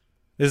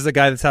 this is a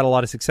guy that's had a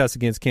lot of success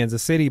against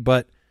Kansas City,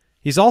 but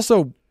he's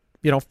also,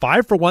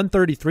 5 for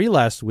 133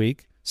 last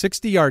week,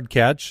 60-yard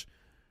catch.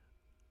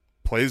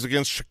 Plays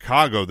against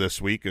Chicago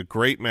this week, a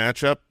great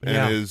matchup,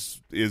 and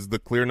is the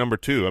clear number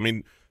 2. I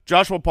mean,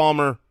 Joshua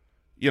Palmer,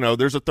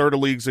 there's a third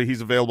of leagues that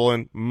he's available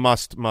in.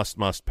 Must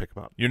pick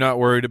him up. You're not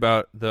worried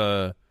about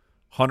the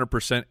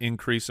 100%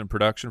 increase in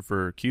production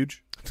for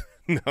Huge?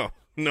 No,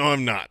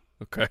 I'm not.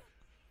 Okay.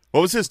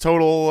 What was his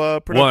total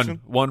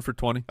production? 1 for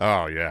 20.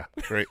 Oh, yeah.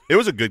 Great. It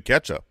was a good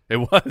catch, though. It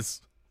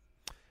was.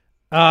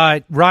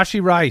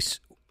 Rashee Rice,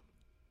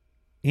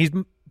 he's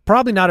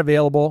probably not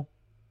available.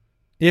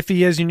 If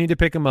he is, you need to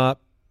pick him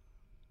up.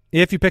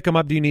 If you pick him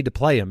up, do you need to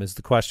play him is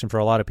the question for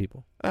a lot of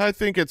people. I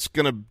think it's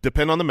going to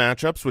depend on the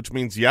matchups, which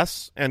means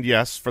yes and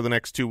yes for the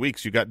next 2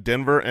 weeks. You got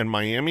Denver and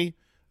Miami,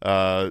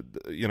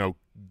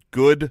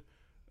 good,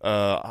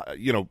 a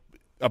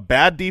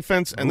bad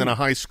defense and then a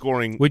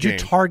high-scoring Would you game.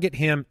 target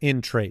him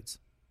in trades?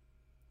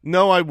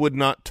 No, I would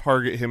not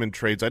target him in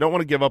trades. I don't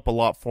want to give up a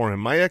lot for him.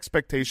 My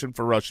expectation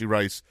for Rashee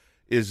Rice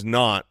is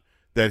not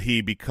that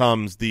he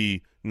becomes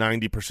the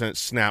 90%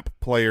 snap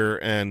player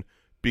and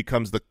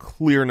becomes the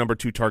clear number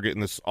 2 target in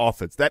this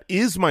offense. That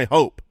is my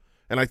hope,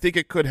 and I think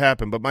it could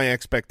happen, but my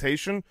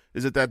expectation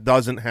is that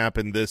doesn't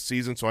happen this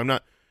season, so I'm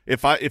not –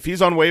 if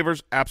he's on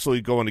waivers,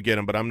 absolutely going to get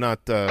him, but I'm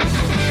not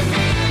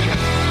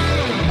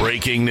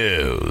Breaking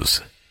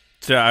news.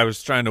 So I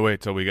was trying to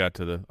wait till we got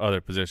to the other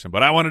position,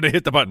 but I wanted to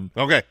hit the button.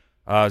 Okay.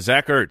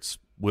 Zach Ertz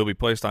will be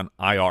placed on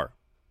IR.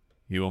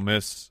 He will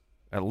miss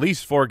at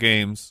least 4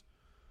 games.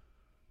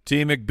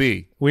 T.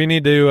 McBee. We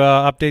need to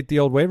update the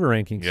old waiver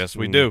rankings. Yes,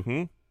 we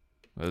do.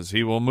 As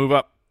he will move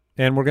up.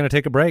 And we're going to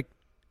take a break.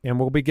 And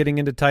we'll be getting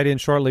into tight end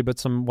shortly, but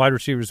some wide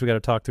receivers we got to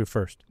talk through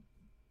first.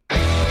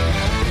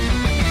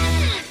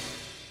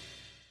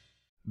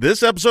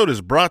 This episode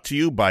is brought to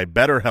you by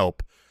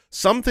BetterHelp.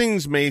 Some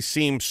things may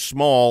seem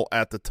small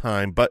at the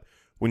time, but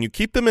when you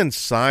keep them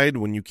inside,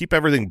 when you keep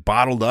everything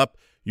bottled up,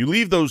 you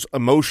leave those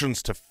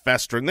emotions to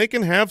fester, and they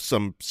can have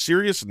some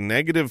serious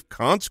negative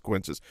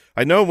consequences.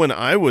 I know when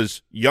I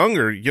was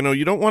younger,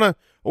 you don't want to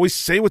always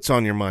say what's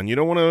on your mind. You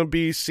don't want to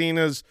be seen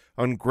as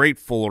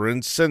ungrateful or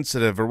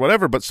insensitive or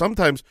whatever, but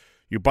sometimes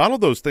you bottle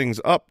those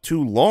things up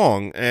too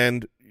long,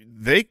 and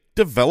they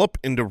develop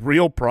into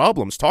real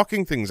problems.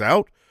 Talking things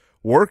out,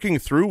 working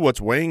through what's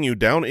weighing you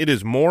down, it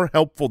is more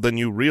helpful than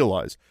you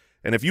realize.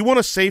 And if you want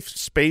a safe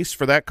space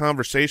for that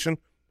conversation,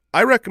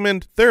 I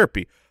recommend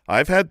therapy.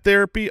 I've had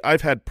therapy.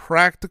 I've had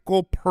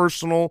practical,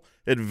 personal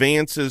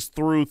advances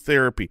through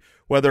therapy,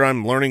 whether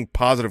I'm learning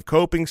positive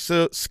coping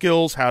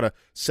skills, how to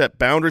set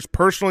boundaries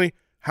personally,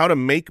 how to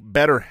make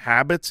better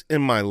habits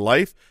in my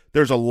life.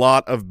 There's a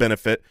lot of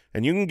benefit,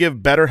 and you can give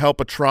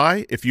BetterHelp a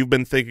try if you've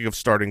been thinking of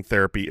starting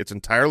therapy. It's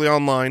entirely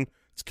online.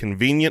 It's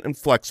convenient and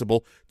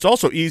flexible. It's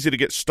also easy to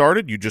get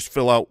started. You just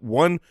fill out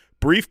one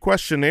brief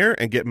questionnaire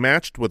and get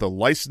matched with a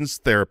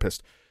licensed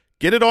therapist.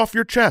 Get it off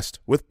your chest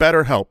with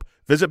BetterHelp.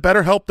 Visit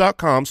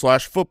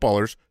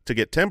BetterHelp.com/footballers to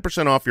get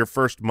 10% off your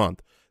first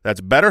month.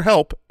 That's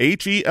BetterHelp,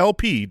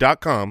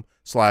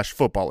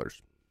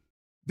 HELP.com/footballers.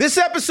 This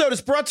episode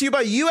is brought to you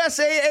by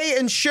USAA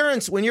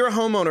Insurance. When you're a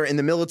homeowner in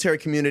the military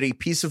community,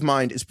 peace of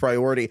mind is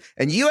priority.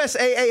 And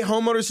USAA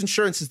Homeowners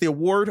Insurance is the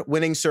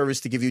award-winning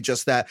service to give you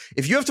just that.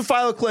 If you have to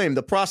file a claim,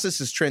 the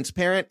process is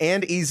transparent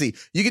and easy.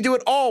 You can do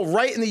it all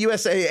right in the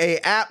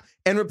USAA app,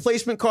 and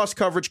replacement cost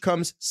coverage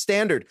comes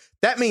standard.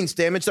 That means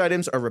damaged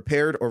items are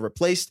repaired or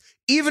replaced,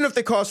 even if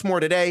they cost more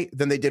today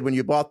than they did when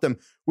you bought them,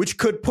 which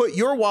could put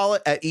your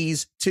wallet at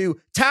ease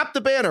too. Tap the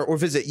banner or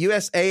visit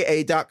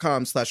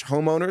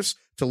USAA.com/homeowners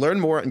to learn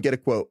more and get a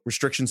quote.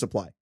 Restrictions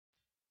apply.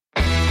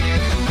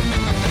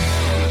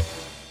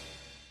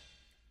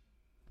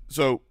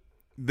 So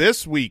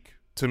this week,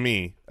 to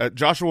me,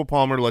 Joshua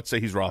Palmer, let's say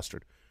he's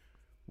rostered.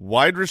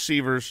 Wide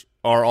receivers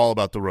are all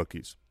about the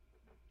rookies.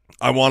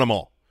 I want them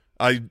all.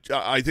 I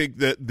think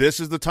that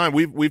this is the time.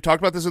 We've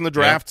talked about this in the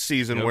draft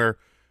season where,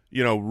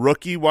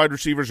 rookie wide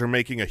receivers are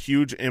making a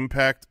huge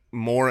impact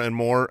more and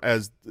more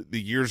as the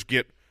years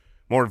get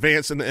more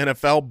advanced in the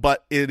NFL,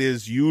 but it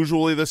is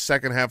usually the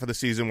second half of the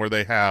season where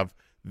they have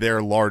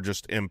their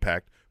largest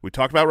impact. We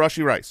talked about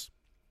Rashee Rice.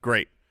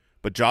 Great.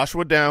 But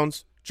Joshua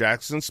Downs,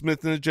 Jackson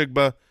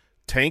Smith-Njigba,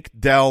 Tank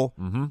Dell,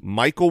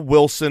 Michael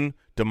Wilson,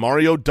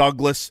 Demario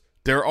Douglas,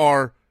 there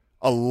are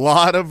a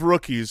lot of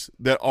rookies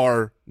that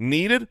are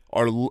needed,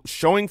 are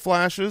showing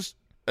flashes,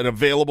 and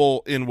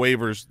available in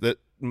waivers that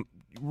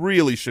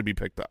really should be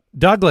picked up.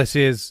 Douglas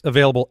is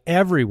available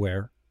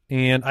everywhere,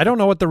 and I don't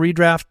know what the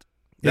redraft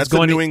That's is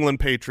going the to New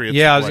England Patriots.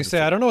 Yeah, I was going to say,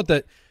 I don't know what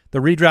the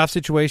redraft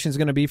situation is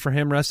going to be for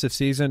him rest of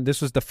season.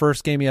 This was the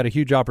first game he had a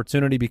huge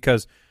opportunity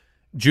because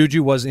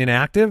Juju was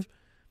inactive.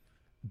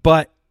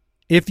 But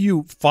if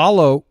you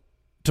follow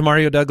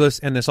Demario Douglas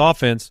and this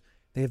offense,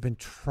 they have been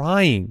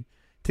trying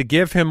to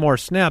give him more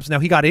snaps. Now,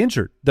 he got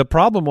injured. The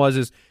problem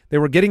is they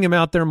were getting him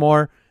out there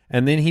more,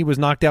 and then he was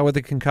knocked out with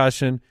a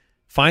concussion,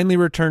 finally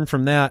returned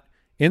from that,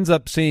 ends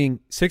up seeing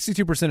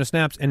 62% of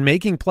snaps and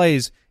making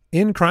plays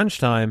in crunch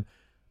time.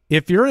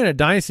 If you're in a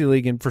dynasty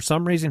league and for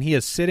some reason he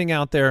is sitting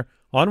out there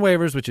on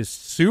waivers, which is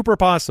super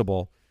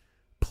possible,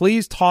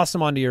 please toss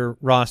him onto your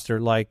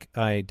roster like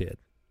I did.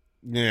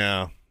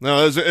 Yeah.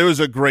 No, it was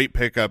a great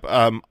pickup.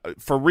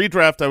 For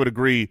redraft, I would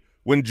agree.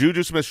 When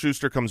Juju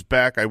Smith-Schuster comes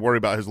back, I worry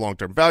about his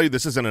long-term value.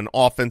 This isn't an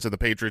offense of the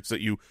Patriots that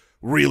you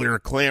really are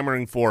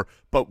clamoring for.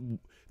 But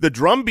the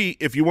drumbeat,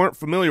 if you weren't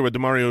familiar with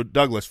Demario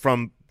Douglas,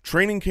 from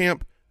training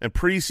camp and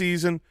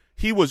preseason,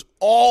 he was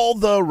all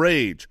the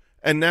rage.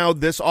 And now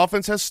this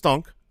offense has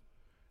stunk.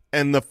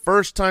 And the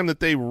first time that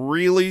they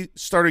really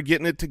started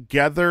getting it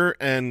together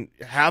and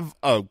have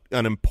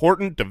an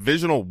important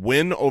divisional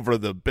win over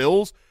the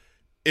Bills,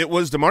 it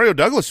was Demario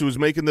Douglas who was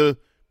making the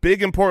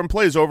big important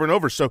plays over and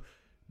over. So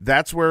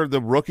that's where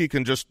the rookie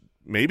can just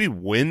maybe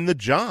win the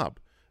job.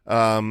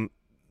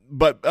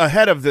 But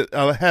ahead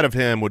of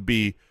him would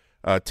be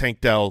Tank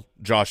Dell,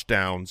 Josh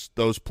Downs.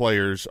 Those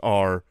players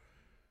are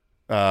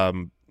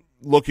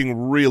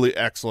looking really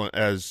excellent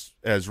as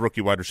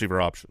rookie wide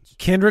receiver options.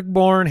 Kendrick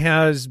Bourne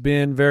has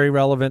been very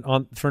relevant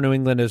for New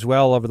England as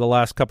well over the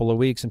last couple of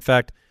weeks. In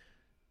fact,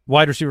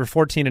 wide receiver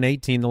 14 and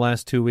 18 the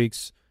last 2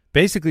 weeks,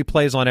 basically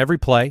plays on every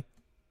play.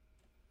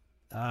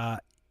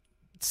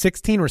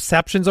 16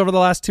 receptions over the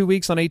last 2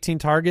 weeks on 18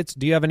 targets.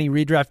 Do you have any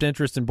redraft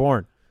interest in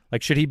Bourne?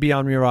 Like, should he be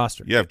on your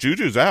roster? Yeah, if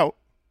Juju's out.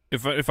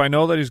 If I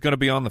know that he's going to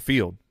be on the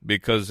field,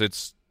 because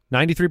it's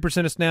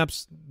 93% of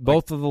snaps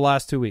both of the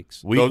last 2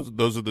 weeks.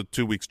 Those are the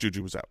 2 weeks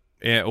Juju was out.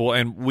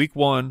 And week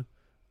one,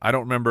 I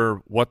don't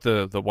remember what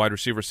the wide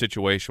receiver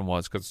situation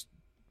was, because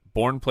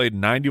Bourne played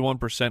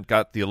 91%,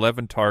 got the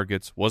 11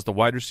 targets, was the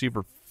wide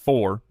receiver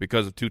 4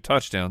 because of 2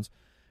 touchdowns,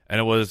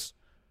 and it was,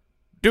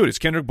 dude, is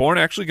Kendrick Bourne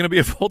actually going to be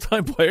a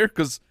full-time player?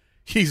 Because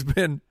he's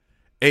been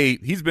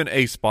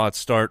a spot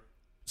start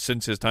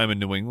since his time in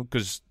New England,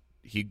 because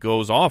he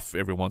goes off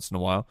every once in a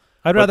while.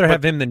 I'd rather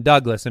have him than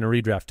Douglas in a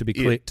redraft,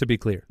 to be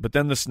clear. But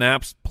then the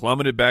snaps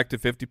plummeted back to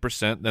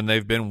 50%. Then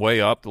they've been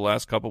way up the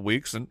last couple of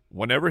weeks, and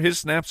whenever his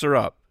snaps are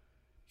up,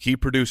 he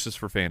produces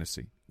for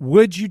fantasy.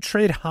 Would you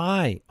trade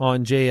high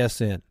on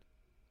JSN?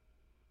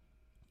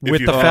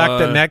 With the fact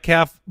that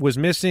Metcalf was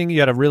missing, you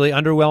had a really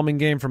underwhelming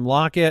game from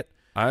Lockett.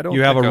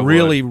 You have a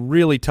really,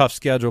 really tough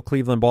schedule,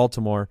 Cleveland,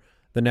 Baltimore,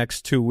 the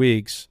next 2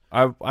 weeks.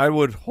 I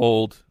would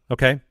hold.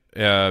 Okay.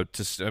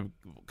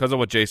 Because of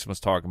what Jason was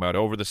talking about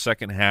over the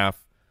second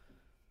half.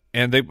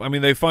 And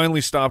they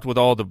finally stopped with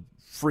all the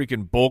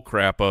freaking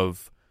bullcrap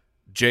of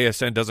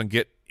JSN doesn't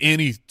get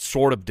any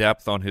sort of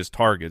depth on his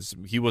targets.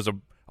 He was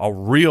a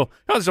real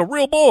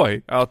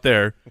boy out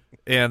there,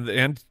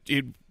 and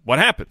what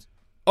happens?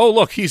 Oh,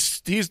 look, he's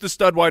the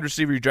stud wide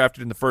receiver you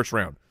drafted in the first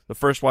round, the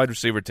first wide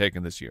receiver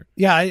taken this year.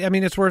 Yeah, I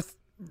mean it's worth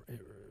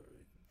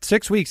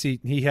 6 weeks.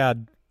 He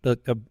had a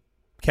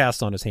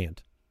cast on his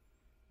hand.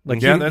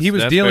 Like he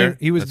was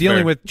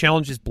dealing with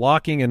challenges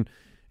blocking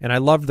and I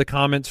loved the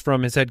comments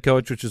from his head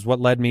coach, which is what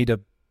led me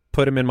to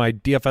put him in my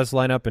DFS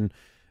lineup and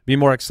be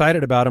more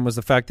excited about him, was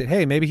the fact that,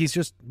 hey, maybe he's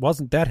just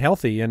wasn't that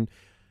healthy. And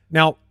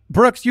now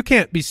Brooks, you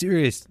can't be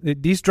serious.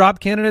 These drop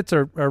candidates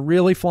are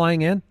really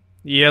flying in?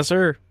 Yes,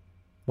 sir.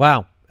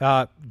 Wow.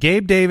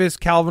 Gabe Davis,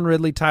 Calvin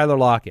Ridley, Tyler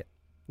Lockett.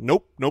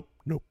 Nope.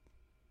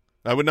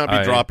 I would not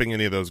be dropping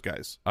any of those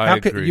guys. I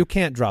agree. You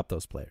can't drop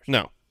those players.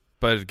 No.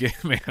 But,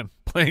 man,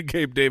 playing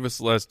Gabe Davis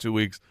the last 2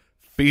 weeks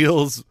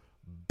feels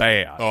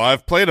bad. Oh,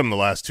 I've played him the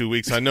last 2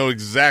 weeks. I know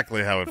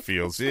exactly how it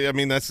feels. I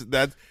mean,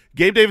 that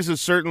Gabe Davis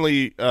has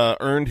certainly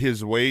earned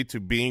his way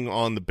to being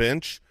on the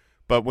bench,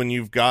 but when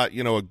you've got,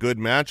 a good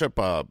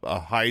matchup, a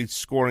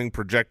high-scoring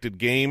projected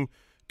game,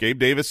 Gabe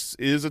Davis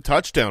is a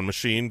touchdown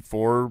machine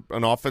for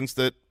an offense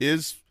that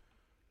is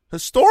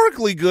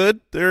historically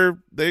good.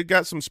 They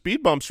got some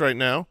speed bumps right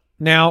now.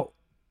 Now,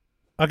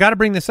 I got to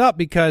bring this up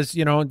because,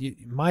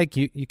 Mike,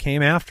 you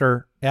came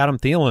after Adam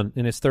Thielen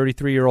in his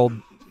 33-year-old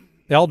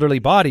elderly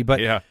body, but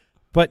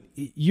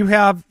you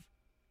have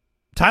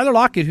Tyler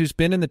Lockett, who's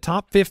been in the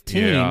top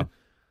 15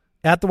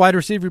 at the wide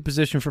receiver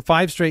position for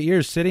 5 straight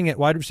years, sitting at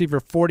wide receiver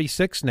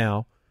 46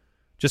 now,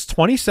 just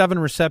 27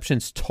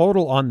 receptions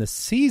total on the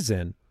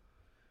season.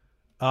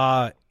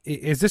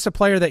 Is this a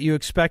player that you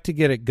expect to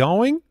get it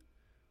going?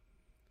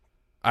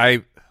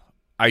 I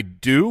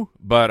do,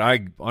 but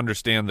I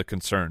understand the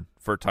concern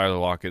for Tyler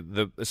Lockett,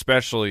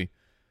 especially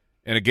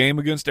in a game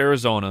against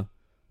Arizona,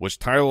 which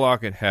Tyler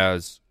Lockett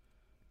has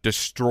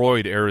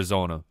destroyed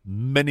Arizona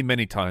many,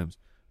 many times.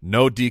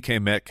 No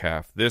DK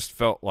Metcalf. This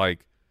felt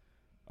like,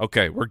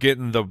 okay, we're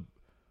gonna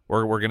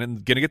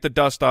get the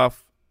dust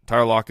off.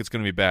 Tyler Lockett's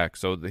gonna be back.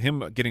 So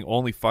him getting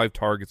only 5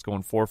 targets,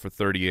 going 4 for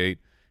 38,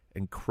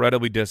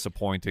 incredibly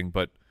disappointing.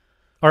 But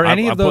I'm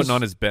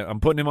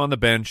putting him on the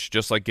bench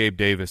just like Gabe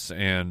Davis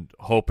and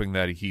hoping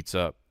that he heats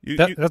up.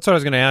 That's what I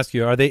was going to ask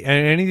you. Are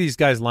any of these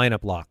guys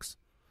lineup locks?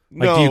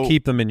 No, do you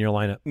keep them in your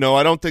lineup? No,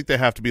 I don't think they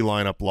have to be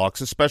lineup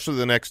locks, especially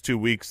the next 2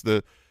 weeks.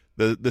 The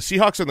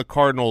Seahawks and the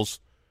Cardinals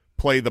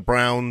play the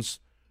Browns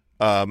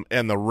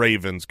and the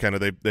Ravens. Kind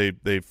of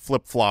they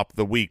flip-flop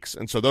the weeks.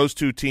 And so those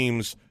two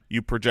teams,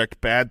 you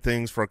project bad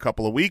things for a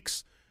couple of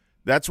weeks.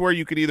 That's where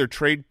you could either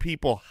trade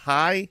people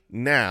high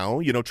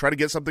now, try to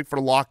get something for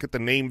Lockett, the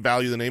name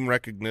value, the name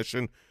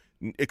recognition,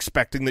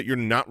 expecting that you're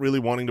not really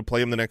wanting to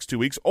play him the next 2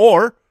 weeks,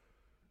 or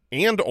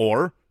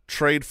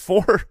trade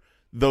for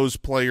those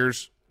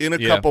players in a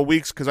couple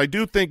weeks, because I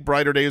do think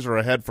brighter days are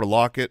ahead for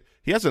Lockett.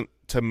 He hasn't,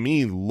 to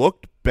me,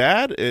 looked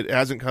bad. It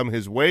hasn't come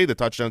his way. The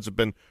touchdowns have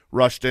been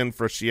rushed in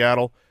for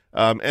Seattle.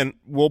 And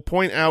we'll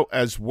point out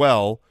as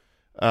well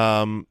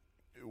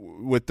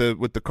with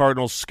the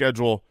Cardinals'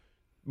 schedule,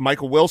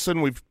 Michael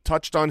Wilson, we've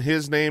touched on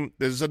his name.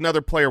 There's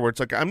another player where it's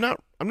like I'm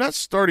not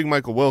starting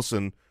Michael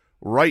Wilson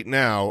right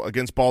now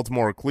against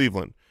Baltimore or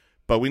Cleveland,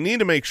 but we need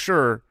to make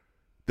sure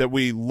that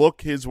we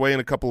look his way in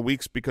a couple of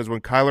weeks, because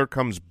when Kyler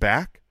comes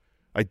back,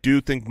 I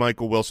do think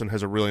Michael Wilson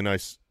has a really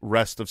nice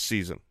rest of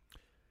season.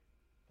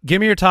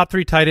 Give me your top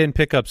 3 tight end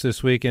pickups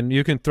this week, and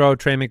you can throw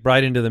Trey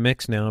McBride into the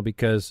mix now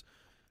because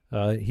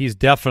he's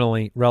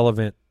definitely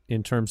relevant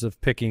in terms of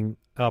picking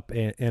up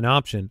an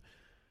option.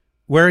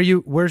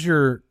 Where's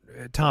your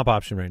top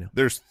option right now?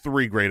 There's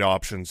 3 great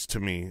options to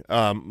me.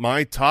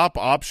 My top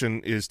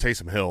option is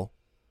Taysom Hill,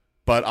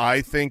 but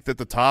I think that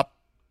the top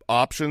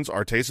options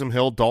are Taysom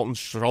Hill, Dalton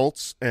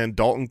Schultz, and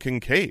Dalton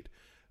Kincaid.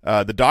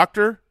 The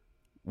doctor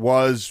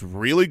was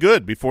really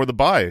good before the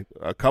bye,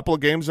 a couple of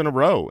games in a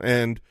row,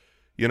 and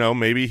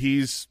maybe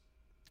he's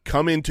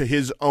come into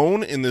his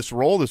own in this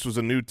role. This was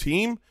a new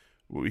team.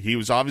 He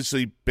was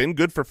obviously been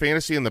good for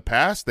fantasy in the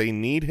past. They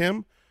need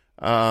him.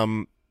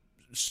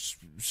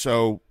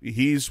 So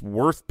he's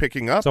worth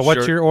picking up. So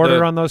what's your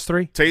order on those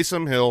 3?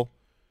 Taysom Hill.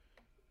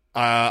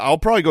 I'll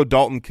probably go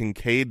Dalton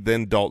Kincaid,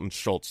 then Dalton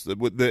Schultz.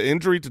 The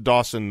injury to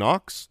Dawson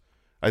Knox,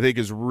 I think,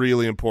 is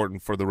really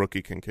important for the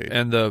rookie Kincaid.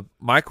 And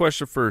my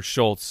question for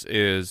Schultz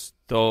is,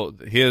 though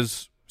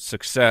his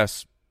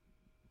success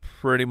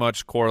pretty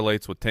much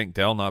correlates with Tank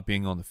Dell not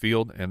being on the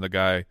field, and the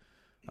guy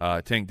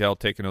Tank Dell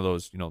taking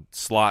those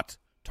slot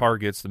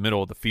targets, the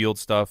middle of the field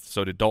stuff.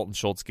 So did Dalton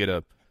Schultz get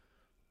a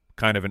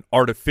kind of an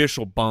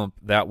artificial bump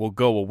that will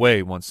go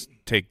away once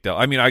Tank Dell?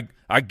 I mean,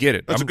 I get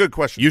it. That's a good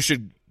question.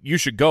 You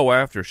should go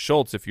after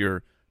Schultz if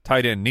you're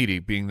tight end needy,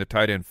 being the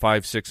tight end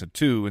 5, 6, and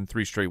 2 in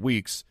 3 straight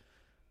weeks.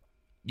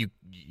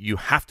 You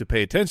have to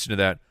pay attention to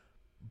that,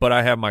 but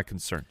I have my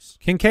concerns.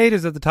 Kincaid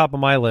is at the top of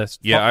my list.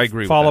 Yeah, I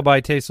agree. Followed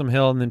by Taysom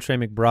Hill, and then Trey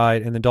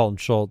McBride, and then Dalton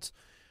Schultz.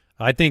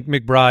 I think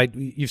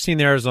McBride, you've seen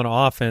the Arizona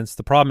offense.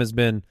 The problem has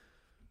been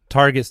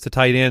targets to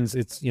tight ends.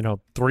 It's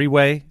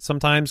 3-way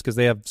sometimes because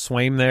they have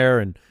Swaim there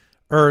and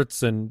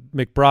Ertz and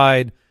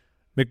McBride.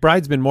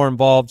 McBride's been more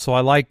involved, so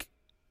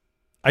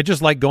I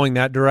just like going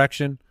that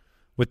direction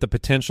with the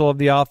potential of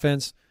the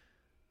offense.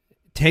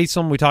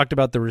 Taysom, we talked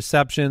about the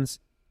receptions.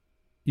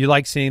 You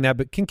like seeing that,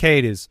 but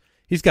Kincaid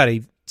he's got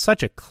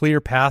such a clear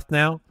path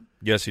now.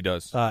 Yes, he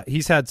does.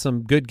 He's had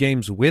some good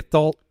games with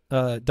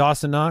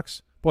Dawson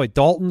Knox. Boy,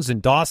 Daltons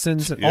and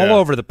Dawsons all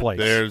over the place.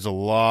 There's a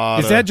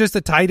lot. Is that just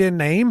a tight end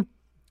name?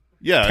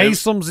 Yeah.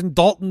 Taysoms and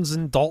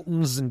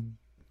Daltons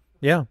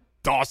yeah.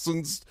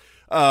 Dawsons.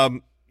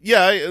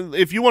 Yeah,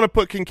 if you want to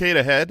put Kincaid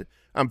ahead,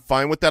 I'm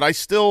fine with that. I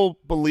still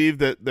believe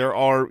that there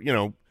are,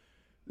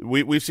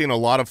 we've seen a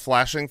lot of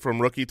flashing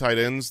from rookie tight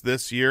ends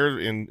this year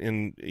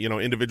in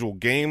individual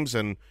games,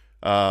 and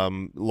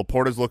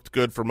Laporta's looked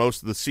good for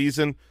most of the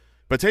season.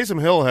 But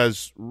Taysom Hill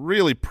has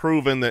really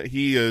proven that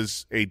he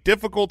is a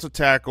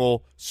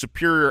difficult-to-tackle,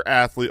 superior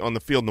athlete on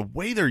the field. And the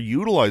way they're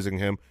utilizing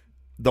him,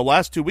 the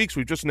last 2 weeks,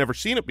 we've just never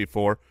seen it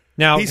before.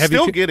 Now, he's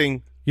still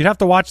getting – You'd have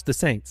to watch the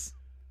Saints.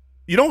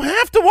 You don't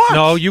have to watch.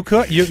 No, you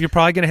could. You're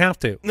probably going to have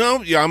to.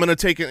 No, yeah, I'm going to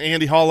take an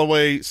Andy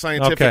Holloway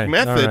scientific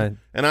method, right.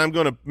 and I'm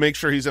going to make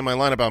sure he's in my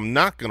lineup. I'm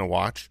not going to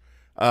watch.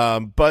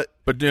 But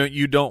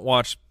you don't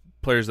watch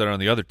players that are on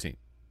the other team.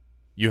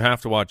 You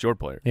have to watch your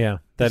player. Yeah,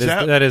 that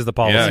is the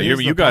policy. Yeah,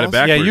 you got it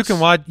backwards.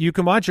 Yeah, you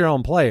can watch your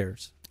own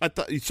players. I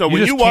thought so. You when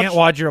just you watch, can't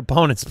watch your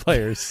opponent's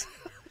players.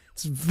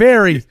 It's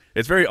very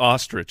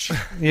ostrich.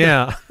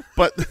 Yeah,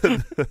 but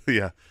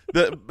yeah,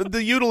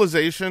 the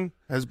utilization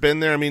has been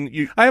there. I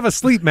mean, I have a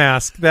sleep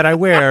mask that I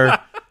wear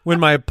when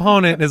my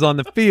opponent is on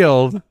the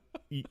field.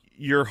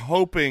 You're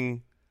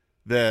hoping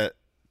that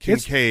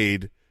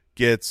Kincaid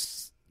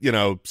gets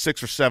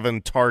 6 or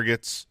 7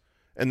 targets,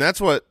 and that's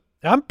what.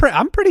 I'm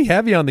pretty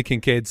heavy on the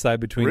Kincaid side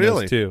between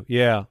those two.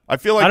 Yeah, I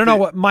feel like I don't know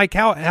what Mike.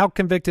 How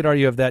convicted are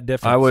you of that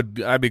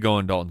difference? I'd be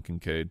going Dalton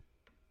Kincaid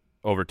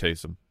over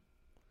Taysom.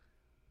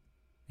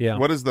 Yeah.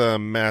 What is the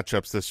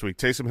matchups this week?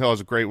 Taysom Hill has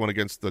a great one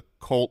against the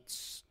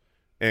Colts,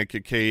 and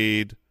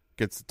Kincaid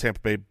gets the Tampa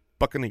Bay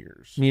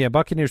Buccaneers. Yeah,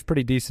 Buccaneers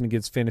pretty decent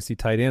against fantasy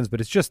tight ends, but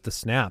it's just the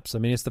snaps. I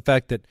mean, it's the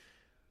fact that,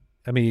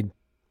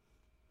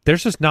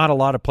 there's just not a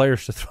lot of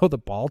players to throw the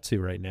ball to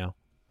right now.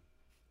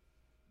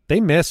 They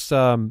miss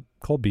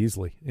Cole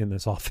Beasley in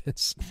this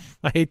offense.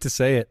 I hate to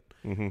say it,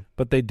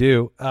 but they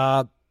do.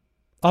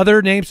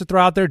 Other names to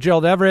throw out there,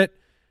 Gerald Everett.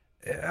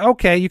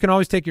 Okay, you can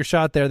always take your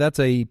shot there. That's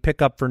a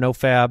pickup for no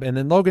fab. And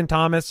then Logan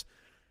Thomas,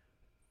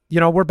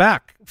 we're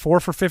back. 4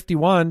 for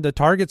 51. The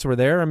targets were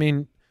there. I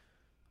mean,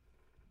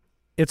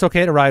 it's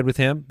okay to ride with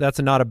him. That's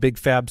not a big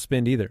fab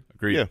spend either.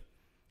 Agreed. Yeah.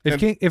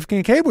 If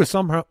Kincaid was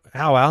somehow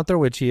out there,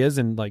 which he is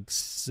in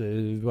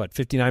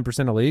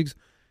 59% of leagues,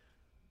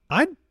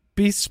 I'd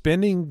be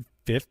spending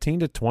 $15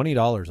 to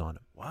 $20 on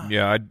him. Wow.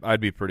 Yeah,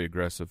 I'd be pretty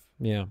aggressive.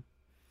 Yeah.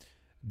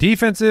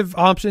 Defensive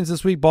options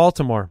this week,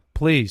 Baltimore,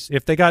 please.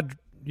 If they got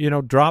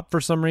dropped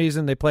for some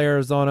reason, they play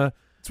Arizona.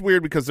 It's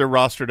weird because they're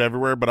rostered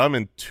everywhere, but I'm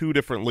in 2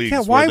 different leagues. Yeah,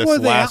 why where were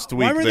this they last out,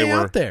 week why were they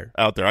out there?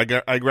 Out there.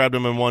 I grabbed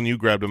them in one. You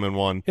grabbed them in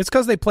one. It's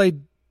because they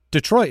played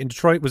Detroit, and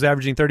Detroit was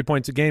averaging 30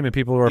 points a game, and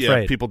people were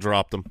afraid. Yeah, people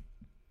dropped them.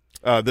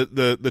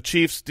 The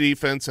Chiefs'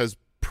 defense has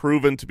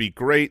proven to be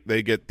great.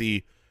 They get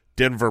the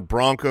Denver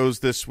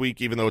Broncos this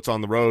week, even though it's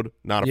on the road.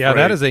 Not afraid. Yeah,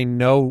 that is a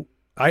no.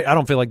 I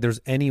don't feel like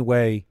there's any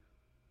way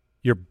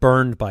you're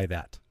burned by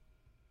that.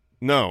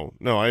 No,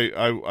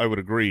 I would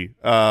agree.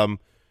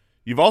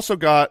 You've also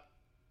got,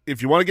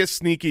 if you want to get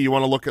sneaky, you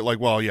want to look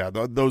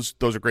at those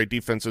are great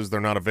defenses.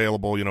 They're not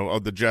available.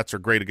 The Jets are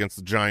great against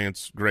the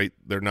Giants. Great,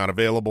 they're not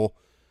available.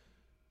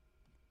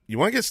 You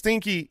want to get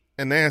stinky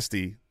and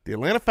nasty. The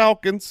Atlanta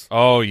Falcons.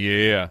 Oh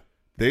yeah,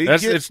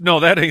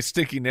 that ain't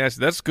stinky nasty.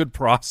 That's good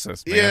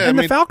process, man. Yeah, and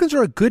the Falcons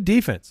are a good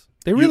defense.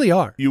 They really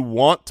are. You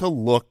want to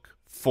look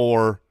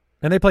for.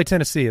 And they play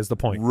Tennessee is the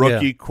point.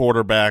 Rookie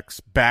quarterbacks,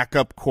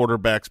 backup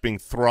quarterbacks being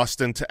thrust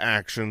into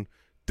action.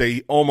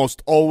 They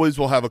almost always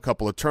will have a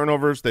couple of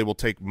turnovers. They will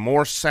take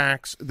more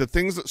sacks. The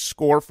things that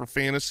score for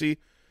fantasy,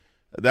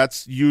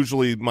 that's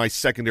usually my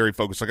secondary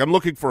focus. Like I'm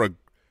looking for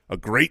a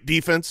great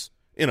defense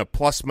in a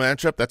plus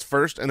matchup. That's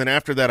first. And then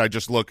after that, I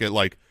just look at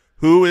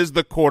who is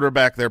the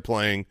quarterback they're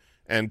playing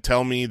and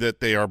tell me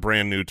that they are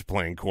brand new to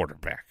playing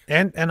quarterback.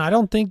 And I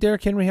don't think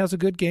Derrick Henry has a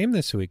good game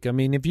this week. I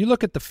mean, if you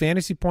look at the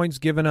fantasy points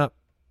given up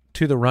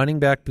to the running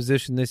back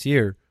position this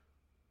year,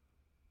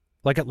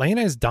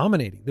 Atlanta is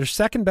dominating. They're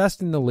second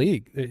best in the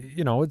league.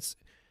 It's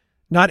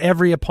not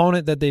every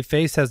opponent that they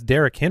face has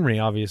Derrick Henry,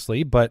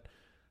 obviously, but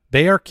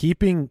they are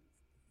keeping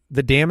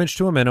the damage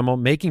to a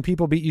minimum, making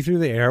people beat you through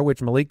the air,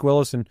 which Malik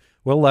Willis and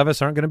Will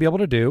Levis aren't going to be able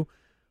to do.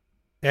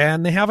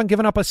 And they haven't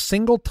given up a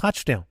single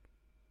touchdown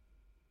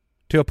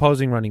to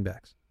opposing running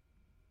backs.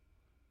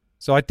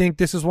 So I think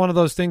this is one of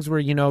those things where,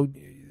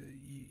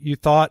 you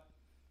thought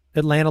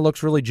Atlanta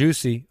looks really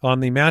juicy on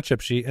the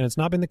matchup sheet, and it's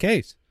not been the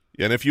case.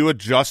 Yeah, and if you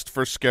adjust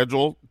for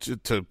schedule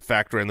to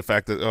factor in the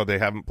fact that, they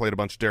haven't played a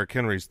bunch of Derrick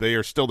Henrys, they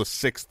are still the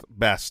 6th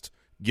best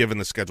given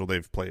the schedule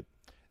they've played.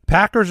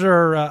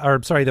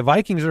 The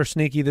Vikings are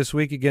sneaky this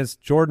week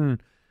against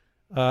Jordan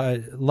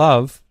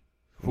Love.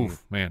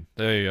 Oof, man.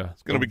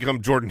 It's going to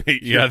become Jordan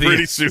 8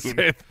 pretty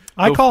soon.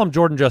 I call him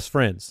Jordan Just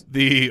Friends.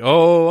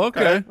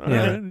 Okay.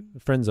 Yeah,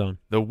 friend zone.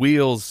 The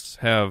wheels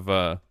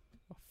have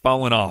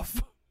fallen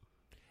off.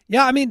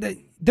 Yeah, I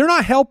mean, they're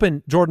not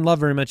helping Jordan Love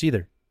very much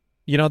either.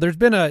 There's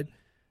been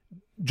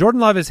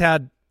Jordan Love has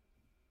had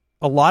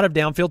a lot of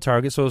downfield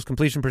targets, so his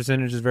completion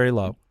percentage is very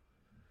low.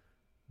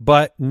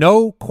 But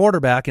no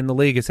quarterback in the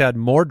league has had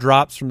more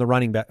drops from the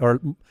running back or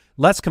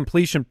less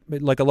completion,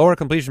 a lower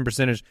completion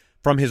percentage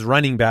from his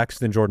running backs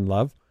than Jordan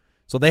Love.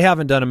 So they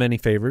haven't done him any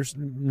favors.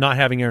 Not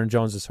having Aaron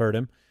Jones has hurt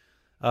him.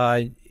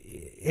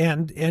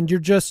 And you're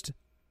just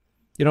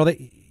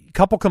a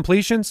couple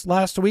completions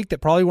last week that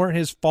probably weren't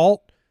his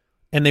fault,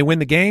 and they win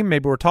the game.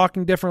 Maybe we're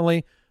talking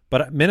differently,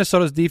 but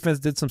Minnesota's defense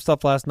did some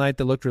stuff last night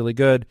that looked really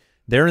good.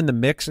 They're in the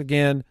mix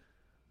again.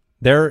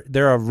 They're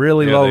a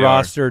really low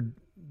rostered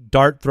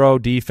dart throw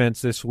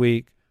defense this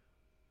week.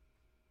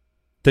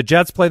 The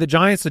Jets play the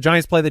Giants. The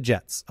Giants play the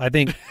Jets. I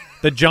think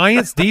the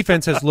Giants'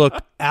 defense has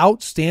looked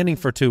outstanding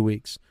for 2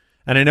 weeks.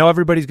 And I know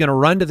everybody's going to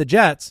run to the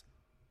Jets,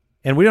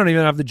 and we don't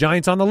even have the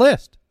Giants on the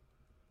list.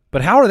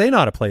 But how are they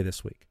not a play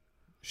this week?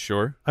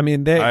 Sure. I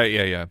mean,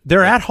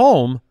 they're at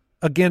home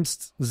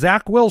against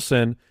Zach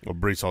Wilson. Well,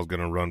 Brees Hall's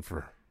going to run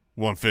for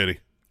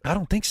 150. I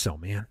don't think so,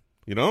 man.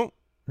 You don't?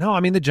 No,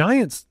 I mean, the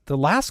Giants, the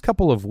last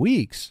couple of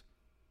weeks,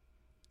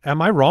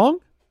 am I wrong?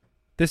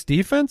 This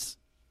defense?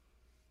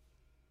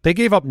 They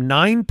gave up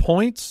 9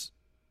 points.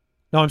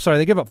 No, I'm sorry.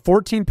 They gave up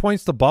 14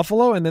 points to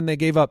Buffalo, and then they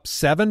gave up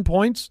 7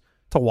 points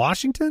to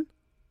Washington.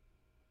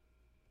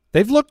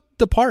 They've looked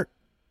the part.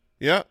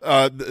 Yeah,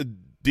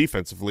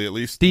 defensively at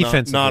least.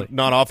 Defensively.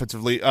 Not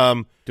offensively.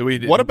 Do we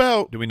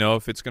know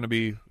if it's going to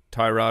be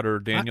Tyrod or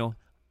Daniel?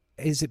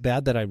 Is it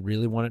bad that I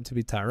really want it to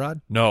be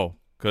Tyrod? No,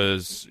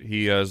 because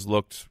he has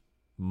looked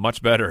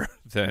much better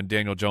than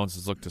Daniel Jones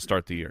has looked to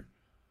start the year.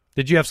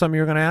 Did you have something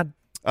you were going to add?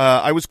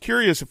 I was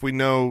curious if we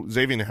know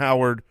Xavier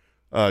Howard,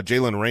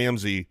 Jalen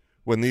Ramsey,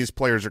 when these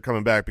players are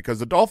coming back, because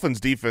the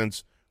Dolphins'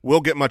 defense will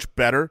get much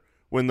better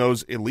when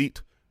those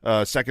elite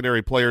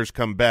secondary players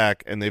come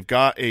back, and they've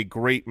got a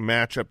great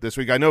matchup this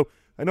week. I know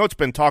it's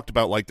been talked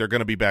about like they're going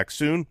to be back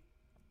soon,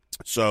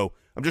 so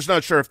I'm just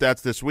not sure if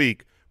that's this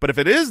week. But if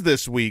it is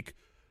this week,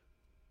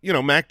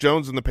 Mac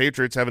Jones and the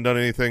Patriots haven't done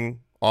anything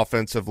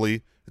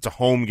offensively. It's a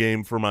home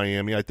game for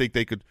Miami. I think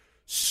they could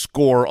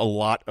score a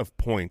lot of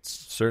points.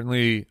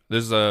 Certainly,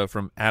 this is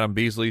from Adam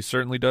Beasley.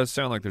 Certainly does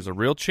sound like there's a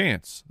real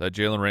chance that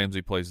Jalen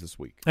Ramsey plays this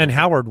week. And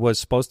Howard was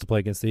supposed to play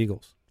against the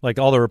Eagles. Like,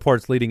 all the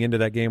reports leading into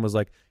that game was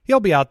like,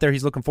 he'll be out there,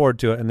 he's looking forward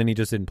to it, and then he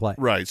just didn't play.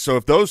 Right. So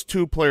if those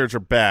two players are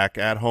back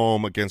at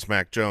home against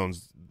Mac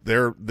Jones,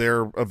 they're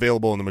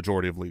available in the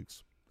majority of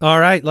leagues. All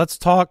right, let's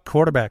talk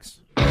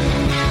quarterbacks.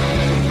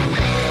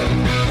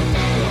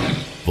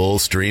 Full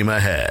stream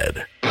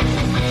ahead.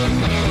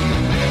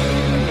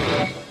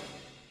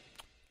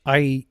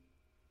 I'm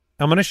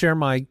going to share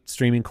my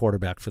streaming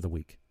quarterback for the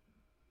week.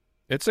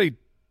 It's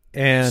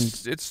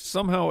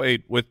somehow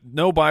with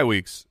no bye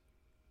weeks.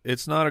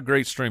 It's not a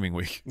great streaming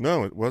week.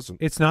 No, it wasn't.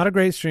 It's not a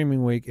great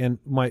streaming week, and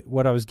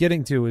what I was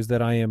getting to is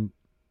that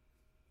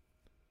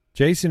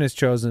Jason has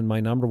chosen my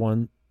number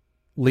one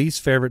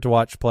least favorite to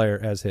watch player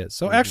as his.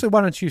 So actually,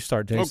 why don't you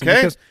start, Jason?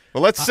 Okay.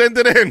 Well, let's send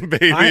it in,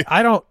 baby.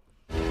 I don't.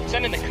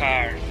 Send in the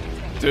car.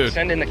 Dude.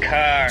 Send in the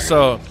car.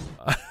 So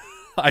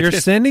you're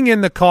sending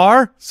in the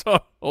car? So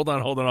hold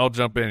on. I'll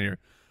jump in here.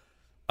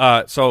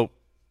 So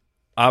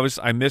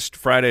I missed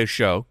Friday's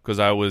show because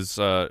I was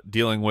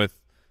dealing with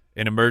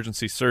an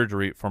emergency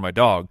surgery for my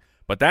dog.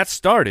 But that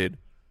started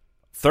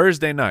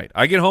Thursday night.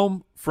 I get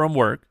home from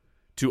work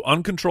to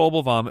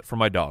uncontrollable vomit for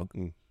my dog.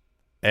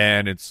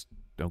 And it's,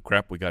 oh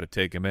crap, we got to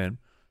take him in.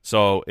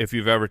 So if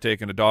you've ever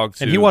taken a dog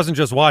to... And he wasn't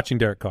just watching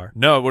Derek Carr.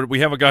 No, we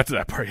haven't got to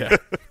that part yet.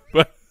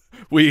 But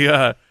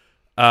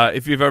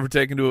if you've ever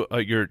taken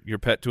your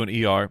pet to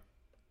an ER,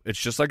 it's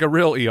just like a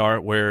real ER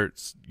where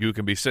you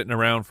can be sitting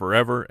around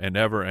forever and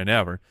ever and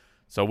ever.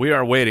 So we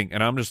are waiting,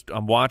 and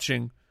I'm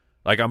watching,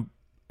 like I'm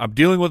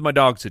dealing with my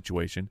dog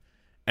situation,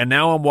 and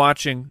now I'm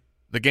watching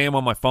the game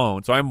on my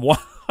phone. So I'm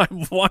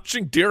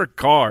watching Derek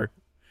Carr,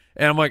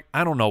 and I'm like,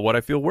 I don't know what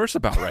I feel worse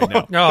about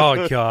right now.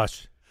 Oh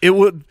gosh,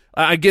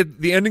 I get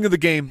the ending of the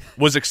game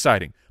was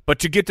exciting. But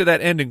to get to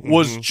that ending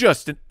was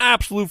just an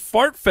absolute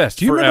fart fest.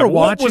 Do you remember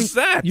watching? What was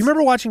that? You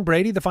remember watching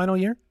Brady the final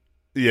year?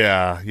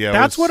 Yeah.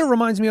 That's what it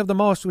reminds me of the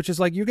most, which is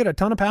like you get a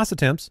ton of pass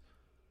attempts,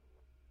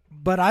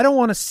 but I don't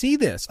want to see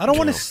this. I don't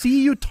want to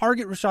see you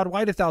target Rachaad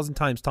White 1,000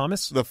 times,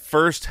 Thomas. The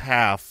first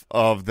half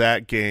of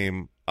that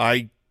game,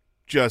 I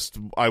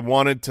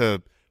wanted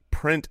to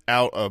print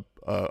out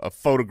a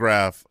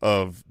photograph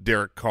of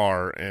Derek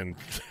Carr and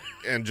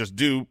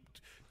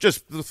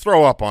just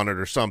throw up on it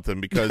or something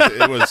because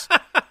it was.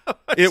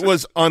 It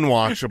was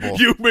unwatchable.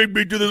 You made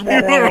me do this. I'm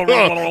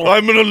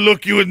going to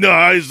look you in the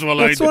eyes while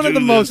I do this. That's one of the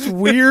most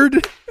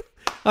weird.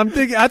 I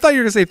thought you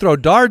were going to say throw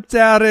darts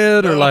at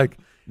it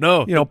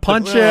or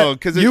punch it.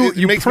 Because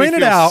you print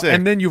it out sick.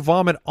 And then you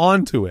vomit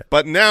onto it.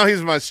 But now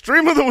he's my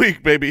stream of the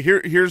week, baby.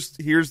 Here's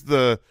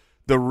the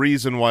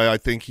reason why I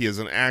think he is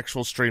an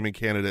actual streaming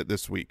candidate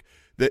this week.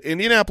 The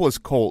Indianapolis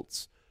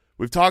Colts.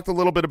 We've talked a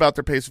little bit about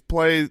their pace of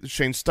play.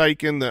 Shane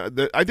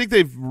Steichen, I think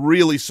they've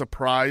really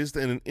surprised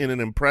in an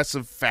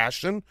impressive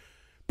fashion,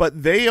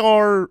 but they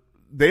are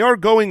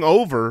going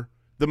over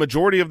the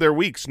majority of their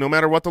weeks, no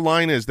matter what the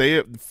line is.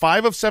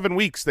 5 of 7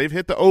 weeks they've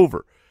hit the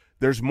over.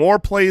 There's more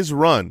plays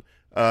run.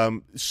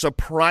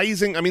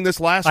 Surprising. I mean, this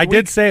last week, I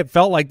did say it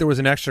felt like there was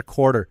an extra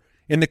quarter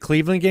in the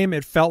Cleveland game.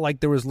 It felt like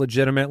there was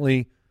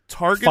legitimately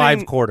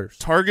 5 quarters.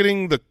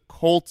 Targeting the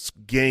Colts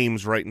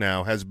games right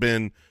now has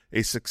been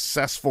a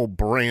successful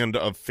brand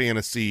of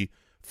fantasy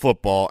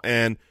football.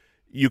 And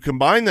You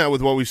combine that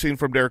with what we've seen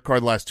from Derek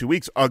Carr the last 2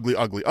 weeks, ugly,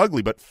 ugly,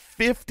 ugly, but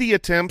 50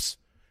 attempts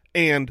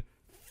and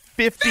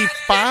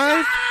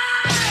 55?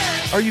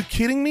 Are you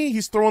kidding me?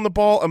 He's throwing the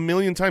ball a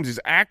million times. He's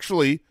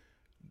actually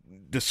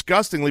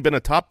disgustingly been a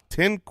top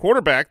 10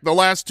 quarterback the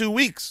last 2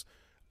 weeks.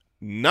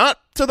 Not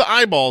to the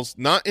eyeballs,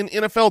 not in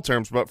NFL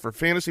terms, but for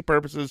fantasy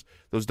purposes,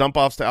 those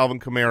dump-offs to Alvin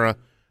Kamara,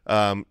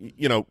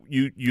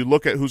 you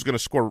look at who's going to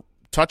score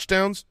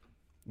touchdowns,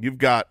 you've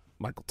got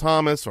Michael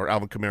Thomas or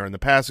Alvin Kamara in the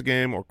passing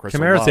game or Chris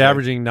Kamara's Olave.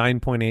 averaging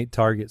 9.8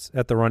 targets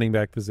at the running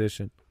back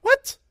position.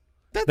 What?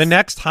 The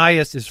next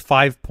highest is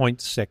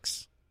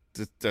 5.6.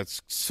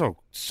 That's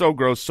so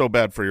gross, so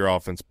bad for your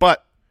offense,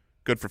 but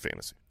good for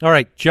fantasy. All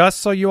right, just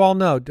so you all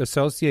know,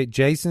 associate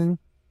Jason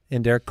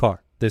and Derek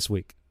Carr this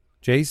week.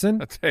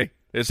 Jason,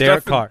 It's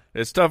Derek tough Carr.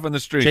 It's tough in the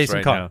streets Jason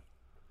right Carr. now.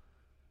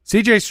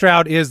 C.J.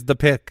 Stroud is the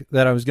pick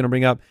that I was going to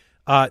bring up.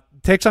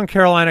 Takes on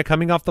Carolina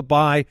coming off the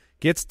bye,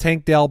 gets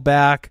Tank Dell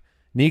back.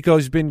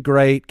 Nico's been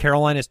great.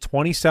 Carolina's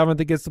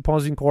 27th against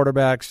opposing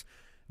quarterbacks.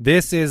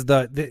 This is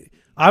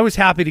I was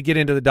happy to get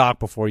into the dock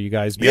before you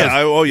guys.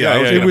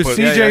 It was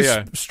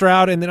C.J.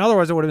 Stroud, and then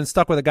otherwise I would have been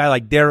stuck with a guy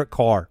like Derek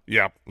Carr.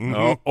 Yeah.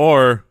 Mm-hmm.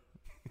 Or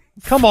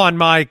come on,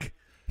 Mike.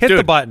 Hit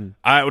the button.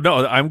 I'm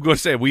going to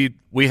say we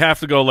have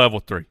to go level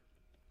 3.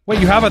 Wait,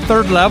 you have a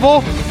third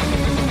level?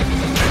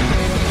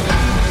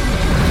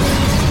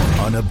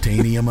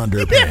 Unobtainium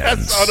underpants.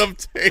 Yes,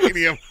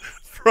 Unobtainium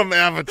from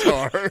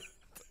Avatar.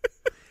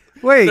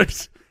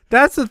 Wait,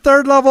 that's the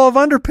third level of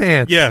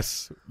underpants.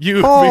 Yes,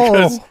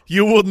 because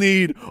you will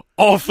need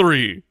all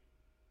 3.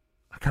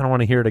 I kind of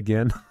want to hear it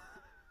again.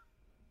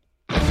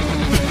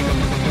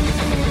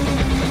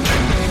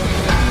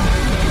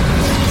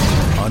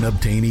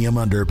 Unobtainium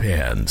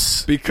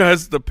underpants.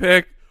 Because the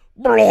pick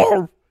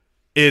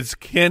is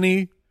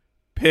Kenny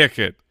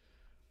Pickett.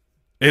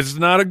 It's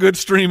not a good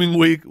streaming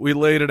week. We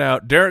laid it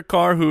out. Derek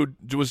Carr, who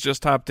was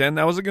just top 10,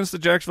 that was against the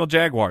Jacksonville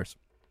Jaguars.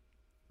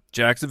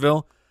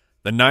 Jacksonville,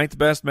 the 9th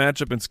best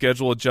matchup in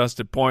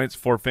schedule-adjusted points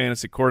for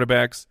fantasy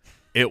quarterbacks.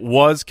 It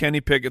was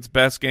Kenny Pickett's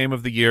best game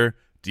of the year.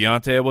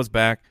 Deontay was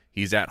back.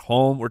 He's at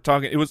home.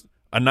 It was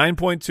a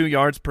 9.2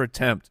 yards per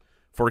attempt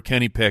for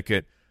Kenny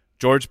Pickett.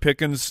 George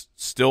Pickens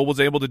still was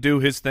able to do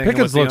his thing.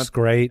 Pickens looks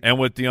great. And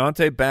with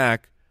Deontay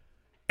back,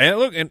 and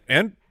look,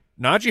 and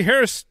Najee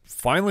Harris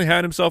finally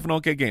had himself an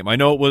okay game. I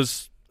know it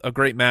was a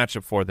great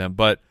matchup for them,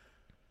 but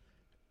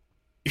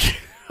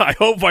I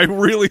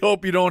really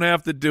hope you don't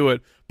have to do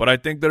it. But I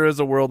think there is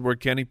a world where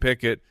Kenny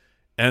Pickett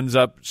ends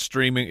up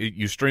streaming.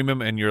 You stream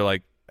him, and you're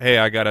like, hey,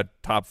 I got a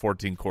top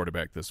 14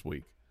 quarterback this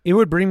week. It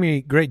would bring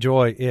me great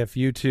joy if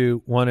you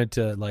two wanted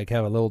to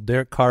have a little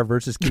Derek Carr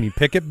versus Kenny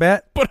Pickett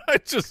bet. But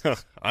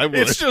I would.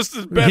 It's just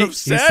a bet of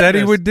sadness. He said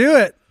he would do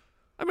it.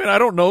 I mean, I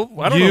don't know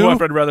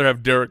if I'd rather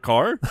have Derek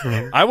Carr.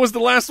 I was the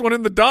last one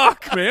in the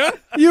dock, man.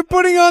 You're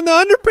putting on the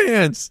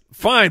underpants.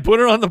 Fine,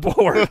 put it on the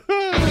board.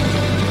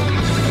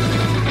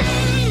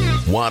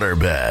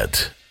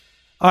 Waterbed.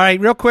 All right,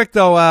 real quick,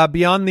 though,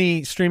 beyond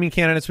the streaming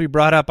candidates we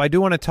brought up, I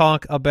do want to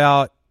talk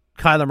about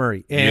Kyler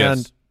Murray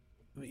and,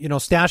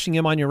 stashing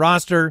him on your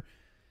roster.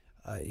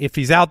 If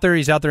he's out there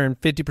in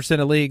 50%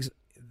 of leagues.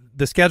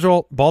 The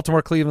schedule,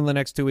 Baltimore, Cleveland the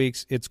next 2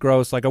 weeks, it's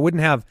gross. I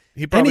wouldn't have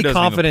any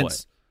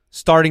confidence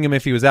starting him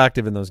if he was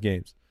active in those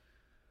games.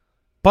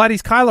 But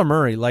he's Kyler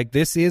Murray.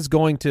 This is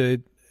going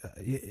to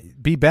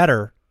be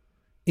better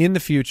in the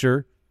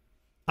future.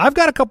 I've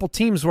got a couple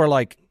teams where,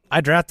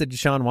 I drafted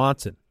Deshaun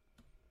Watson.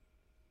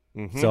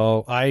 Mm-hmm.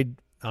 So I'm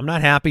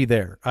not happy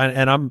there.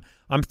 And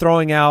I'm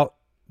throwing out,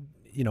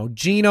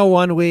 Geno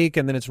 1 week,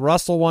 and then it's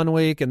Russell 1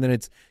 week, and then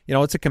it's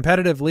a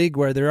competitive league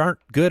where there aren't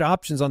good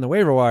options on the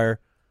waiver wire.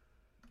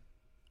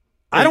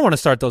 I don't want to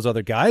start those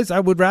other guys. I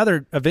would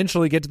rather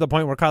eventually get to the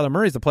point where Kyler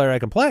Murray's the player I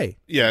can play.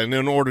 Yeah, and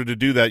in order to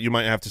do that, you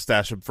might have to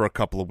stash him for a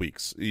couple of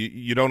weeks.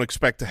 You don't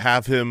expect to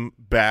have him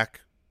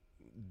back,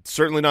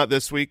 certainly not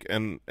this week,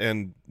 and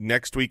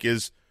next week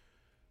is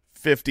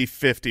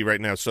 50-50 right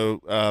now.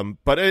 So,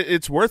 but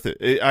it's worth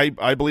it.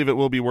 I believe it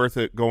will be worth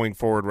it going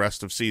forward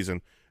rest of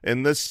season.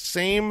 And the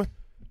same,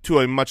 to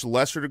a much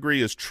lesser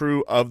degree, is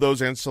true of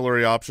those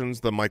ancillary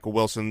options, the Michael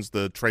Wilsons,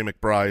 the Trey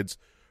McBrides,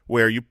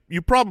 where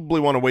you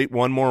probably want to wait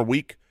one more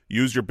week,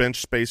 use your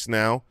bench space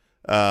now,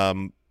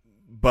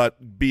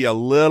 but be a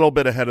little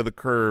bit ahead of the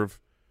curve.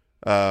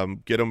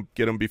 Get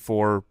them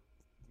before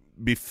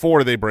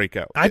they break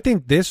out. I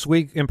think this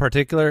week in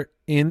particular,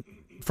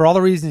 for all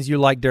the reasons you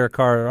like Derek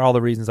Carr, are all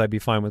the reasons I'd be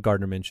fine with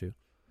Gardner Minshew.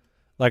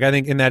 I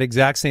think in that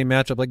exact same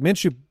matchup,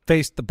 Minshew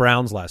faced the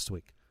Browns last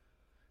week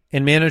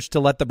and managed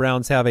to let the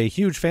Browns have a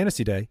huge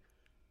fantasy day,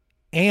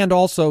 and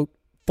also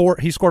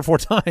he scored 4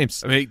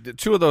 times. I mean,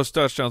 2 of those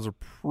touchdowns were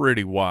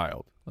pretty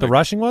wild. The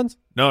rushing ones?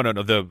 No.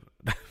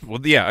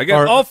 I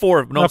guess all 4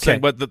 of them. No, okay. I'm saying,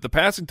 but the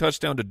passing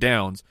touchdown to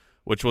Downs,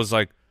 which was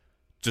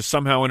just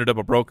somehow ended up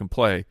a broken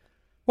play,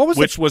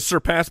 which was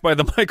surpassed by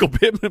the Michael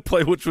Pittman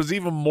play, which was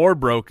even more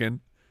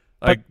broken.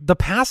 But the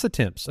pass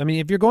attempts. I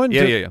mean, if you're going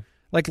to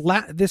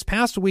this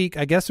past week,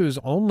 I guess it was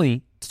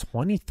only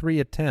 23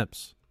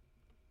 attempts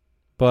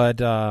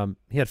But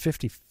he had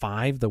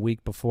 55 the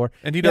week before.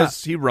 And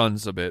he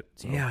runs a bit.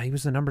 So. Yeah, he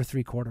was the number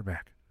 3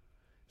 quarterback.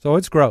 So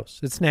it's gross.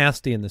 It's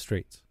nasty in the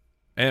streets.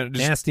 And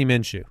nasty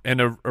Minshew.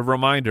 And a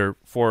reminder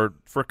for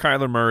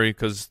Kyler Murray,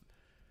 because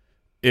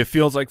it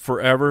feels like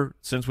forever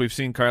since we've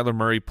seen Kyler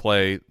Murray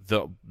play.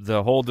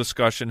 The whole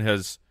discussion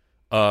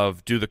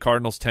of do the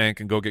Cardinals tank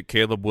and go get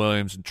Caleb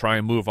Williams and try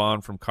and move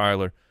on from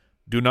Kyler.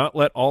 Do not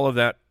let all of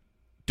that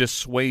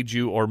dissuade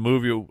you or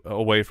move you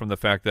away from the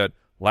fact that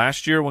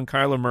last year when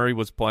Kyler Murray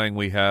was playing,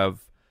 we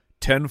have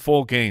 10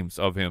 full games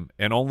of him,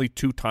 and only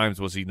 2 times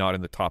was he not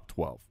in the top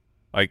 12.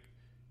 Like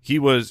he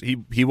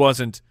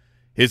wasn't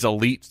his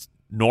elite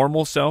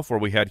normal self where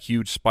we had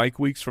huge spike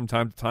weeks from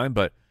time to time,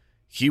 but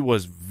he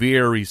was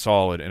very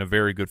solid and a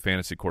very good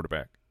fantasy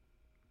quarterback.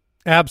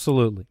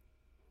 Absolutely.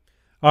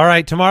 All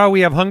right, tomorrow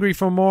we have Hungry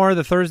for More,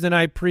 the Thursday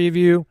night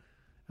preview.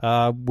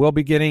 We'll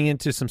be getting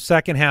into some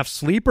second half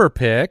sleeper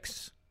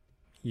picks.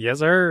 Yes,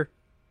 sir.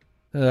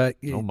 Oh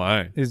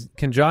my!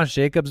 Can Josh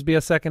Jacobs be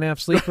a second half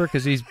sleeper?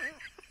 Because he's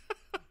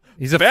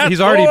Fat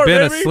already floor,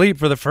 been baby. asleep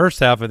for the first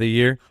half of the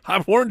year.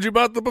 I've warned you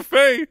about the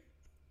buffet.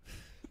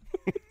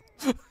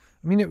 I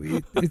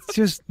mean, it's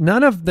just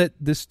none of the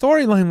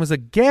storyline was a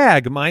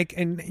gag, Mike,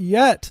 and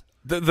yet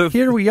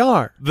here we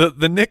are.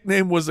 The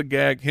nickname was a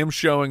gag. Him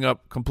showing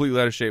up completely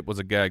out of shape was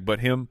a gag, but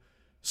him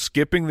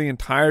skipping the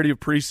entirety of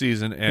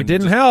preseason and it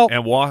didn't help,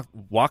 and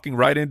walking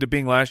right into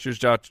being last year's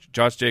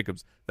Josh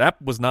Jacobs,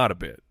 that was not a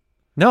bit.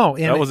 No,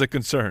 that was a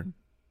concern.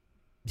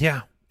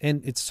 Yeah,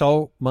 and it's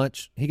so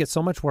much. He gets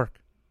so much work.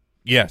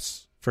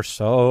 Yes, for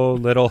so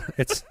little.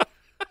 It's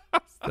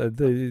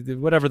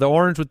the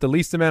orange with the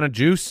least amount of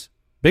juice,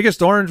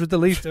 biggest orange with the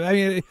least. I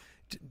mean,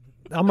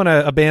 I'm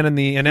gonna abandon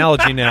the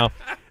analogy now.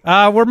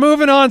 We're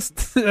moving on.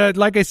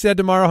 Like I said,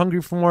 tomorrow,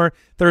 Hungry for More.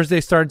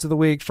 Thursday starts of the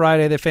week.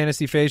 Friday, the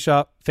fantasy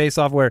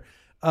face-off where,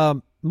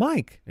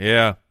 Mike.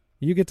 Yeah.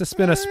 You get to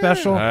spin a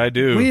special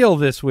wheel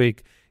this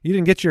week. You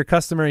didn't get your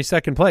customary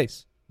second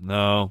place.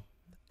 No.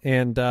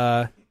 And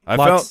I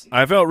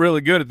felt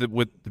really good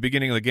with the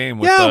beginning of the game.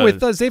 With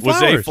Zay Flowers.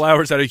 Zay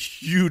Flowers had a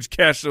huge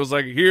catch. It was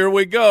like, here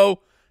we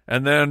go.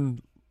 And then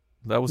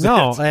that was it.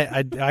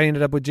 I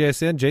ended up with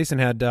Jason. Jason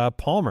had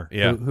Palmer,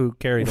 who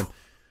carried him.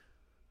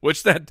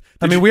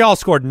 We all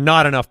scored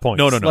not enough points.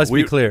 No. Let's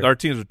be clear. Our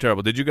teams were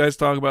terrible. Did you guys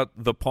talk about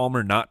the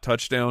Palmer not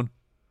touchdown?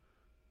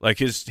 Like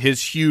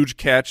his huge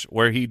catch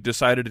where he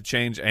decided to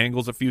change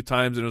angles a few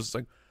times, and it was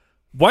like,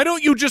 why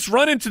don't you just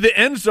run into the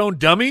end zone,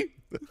 dummy?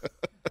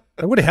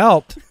 That would have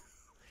helped.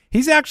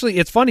 He's actually,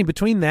 it's funny,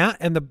 between that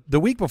and the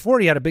week before,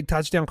 he had a big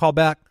touchdown call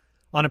back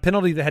on a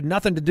penalty that had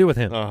nothing to do with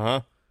him.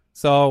 Uh-huh.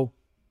 So,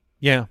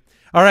 yeah.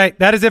 All right,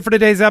 that is it for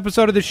today's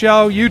episode of the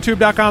show.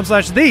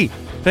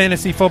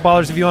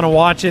 YouTube.com/TheFantasyFootballers. If you want to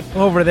watch it,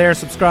 over there,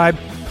 subscribe,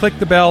 click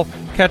the bell,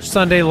 catch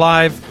Sunday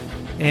live,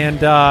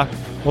 and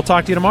we'll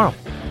talk to you tomorrow.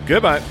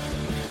 Goodbye.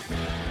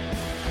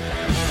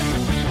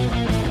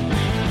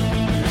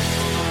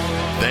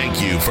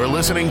 Thank you for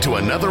listening to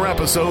another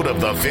episode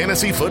of the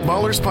Fantasy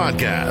Footballers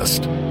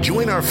Podcast.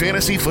 Join our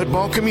fantasy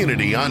football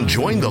community on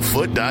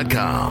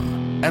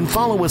jointhefoot.com and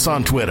follow us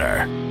on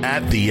Twitter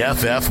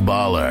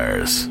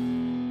 @TheFFBallers.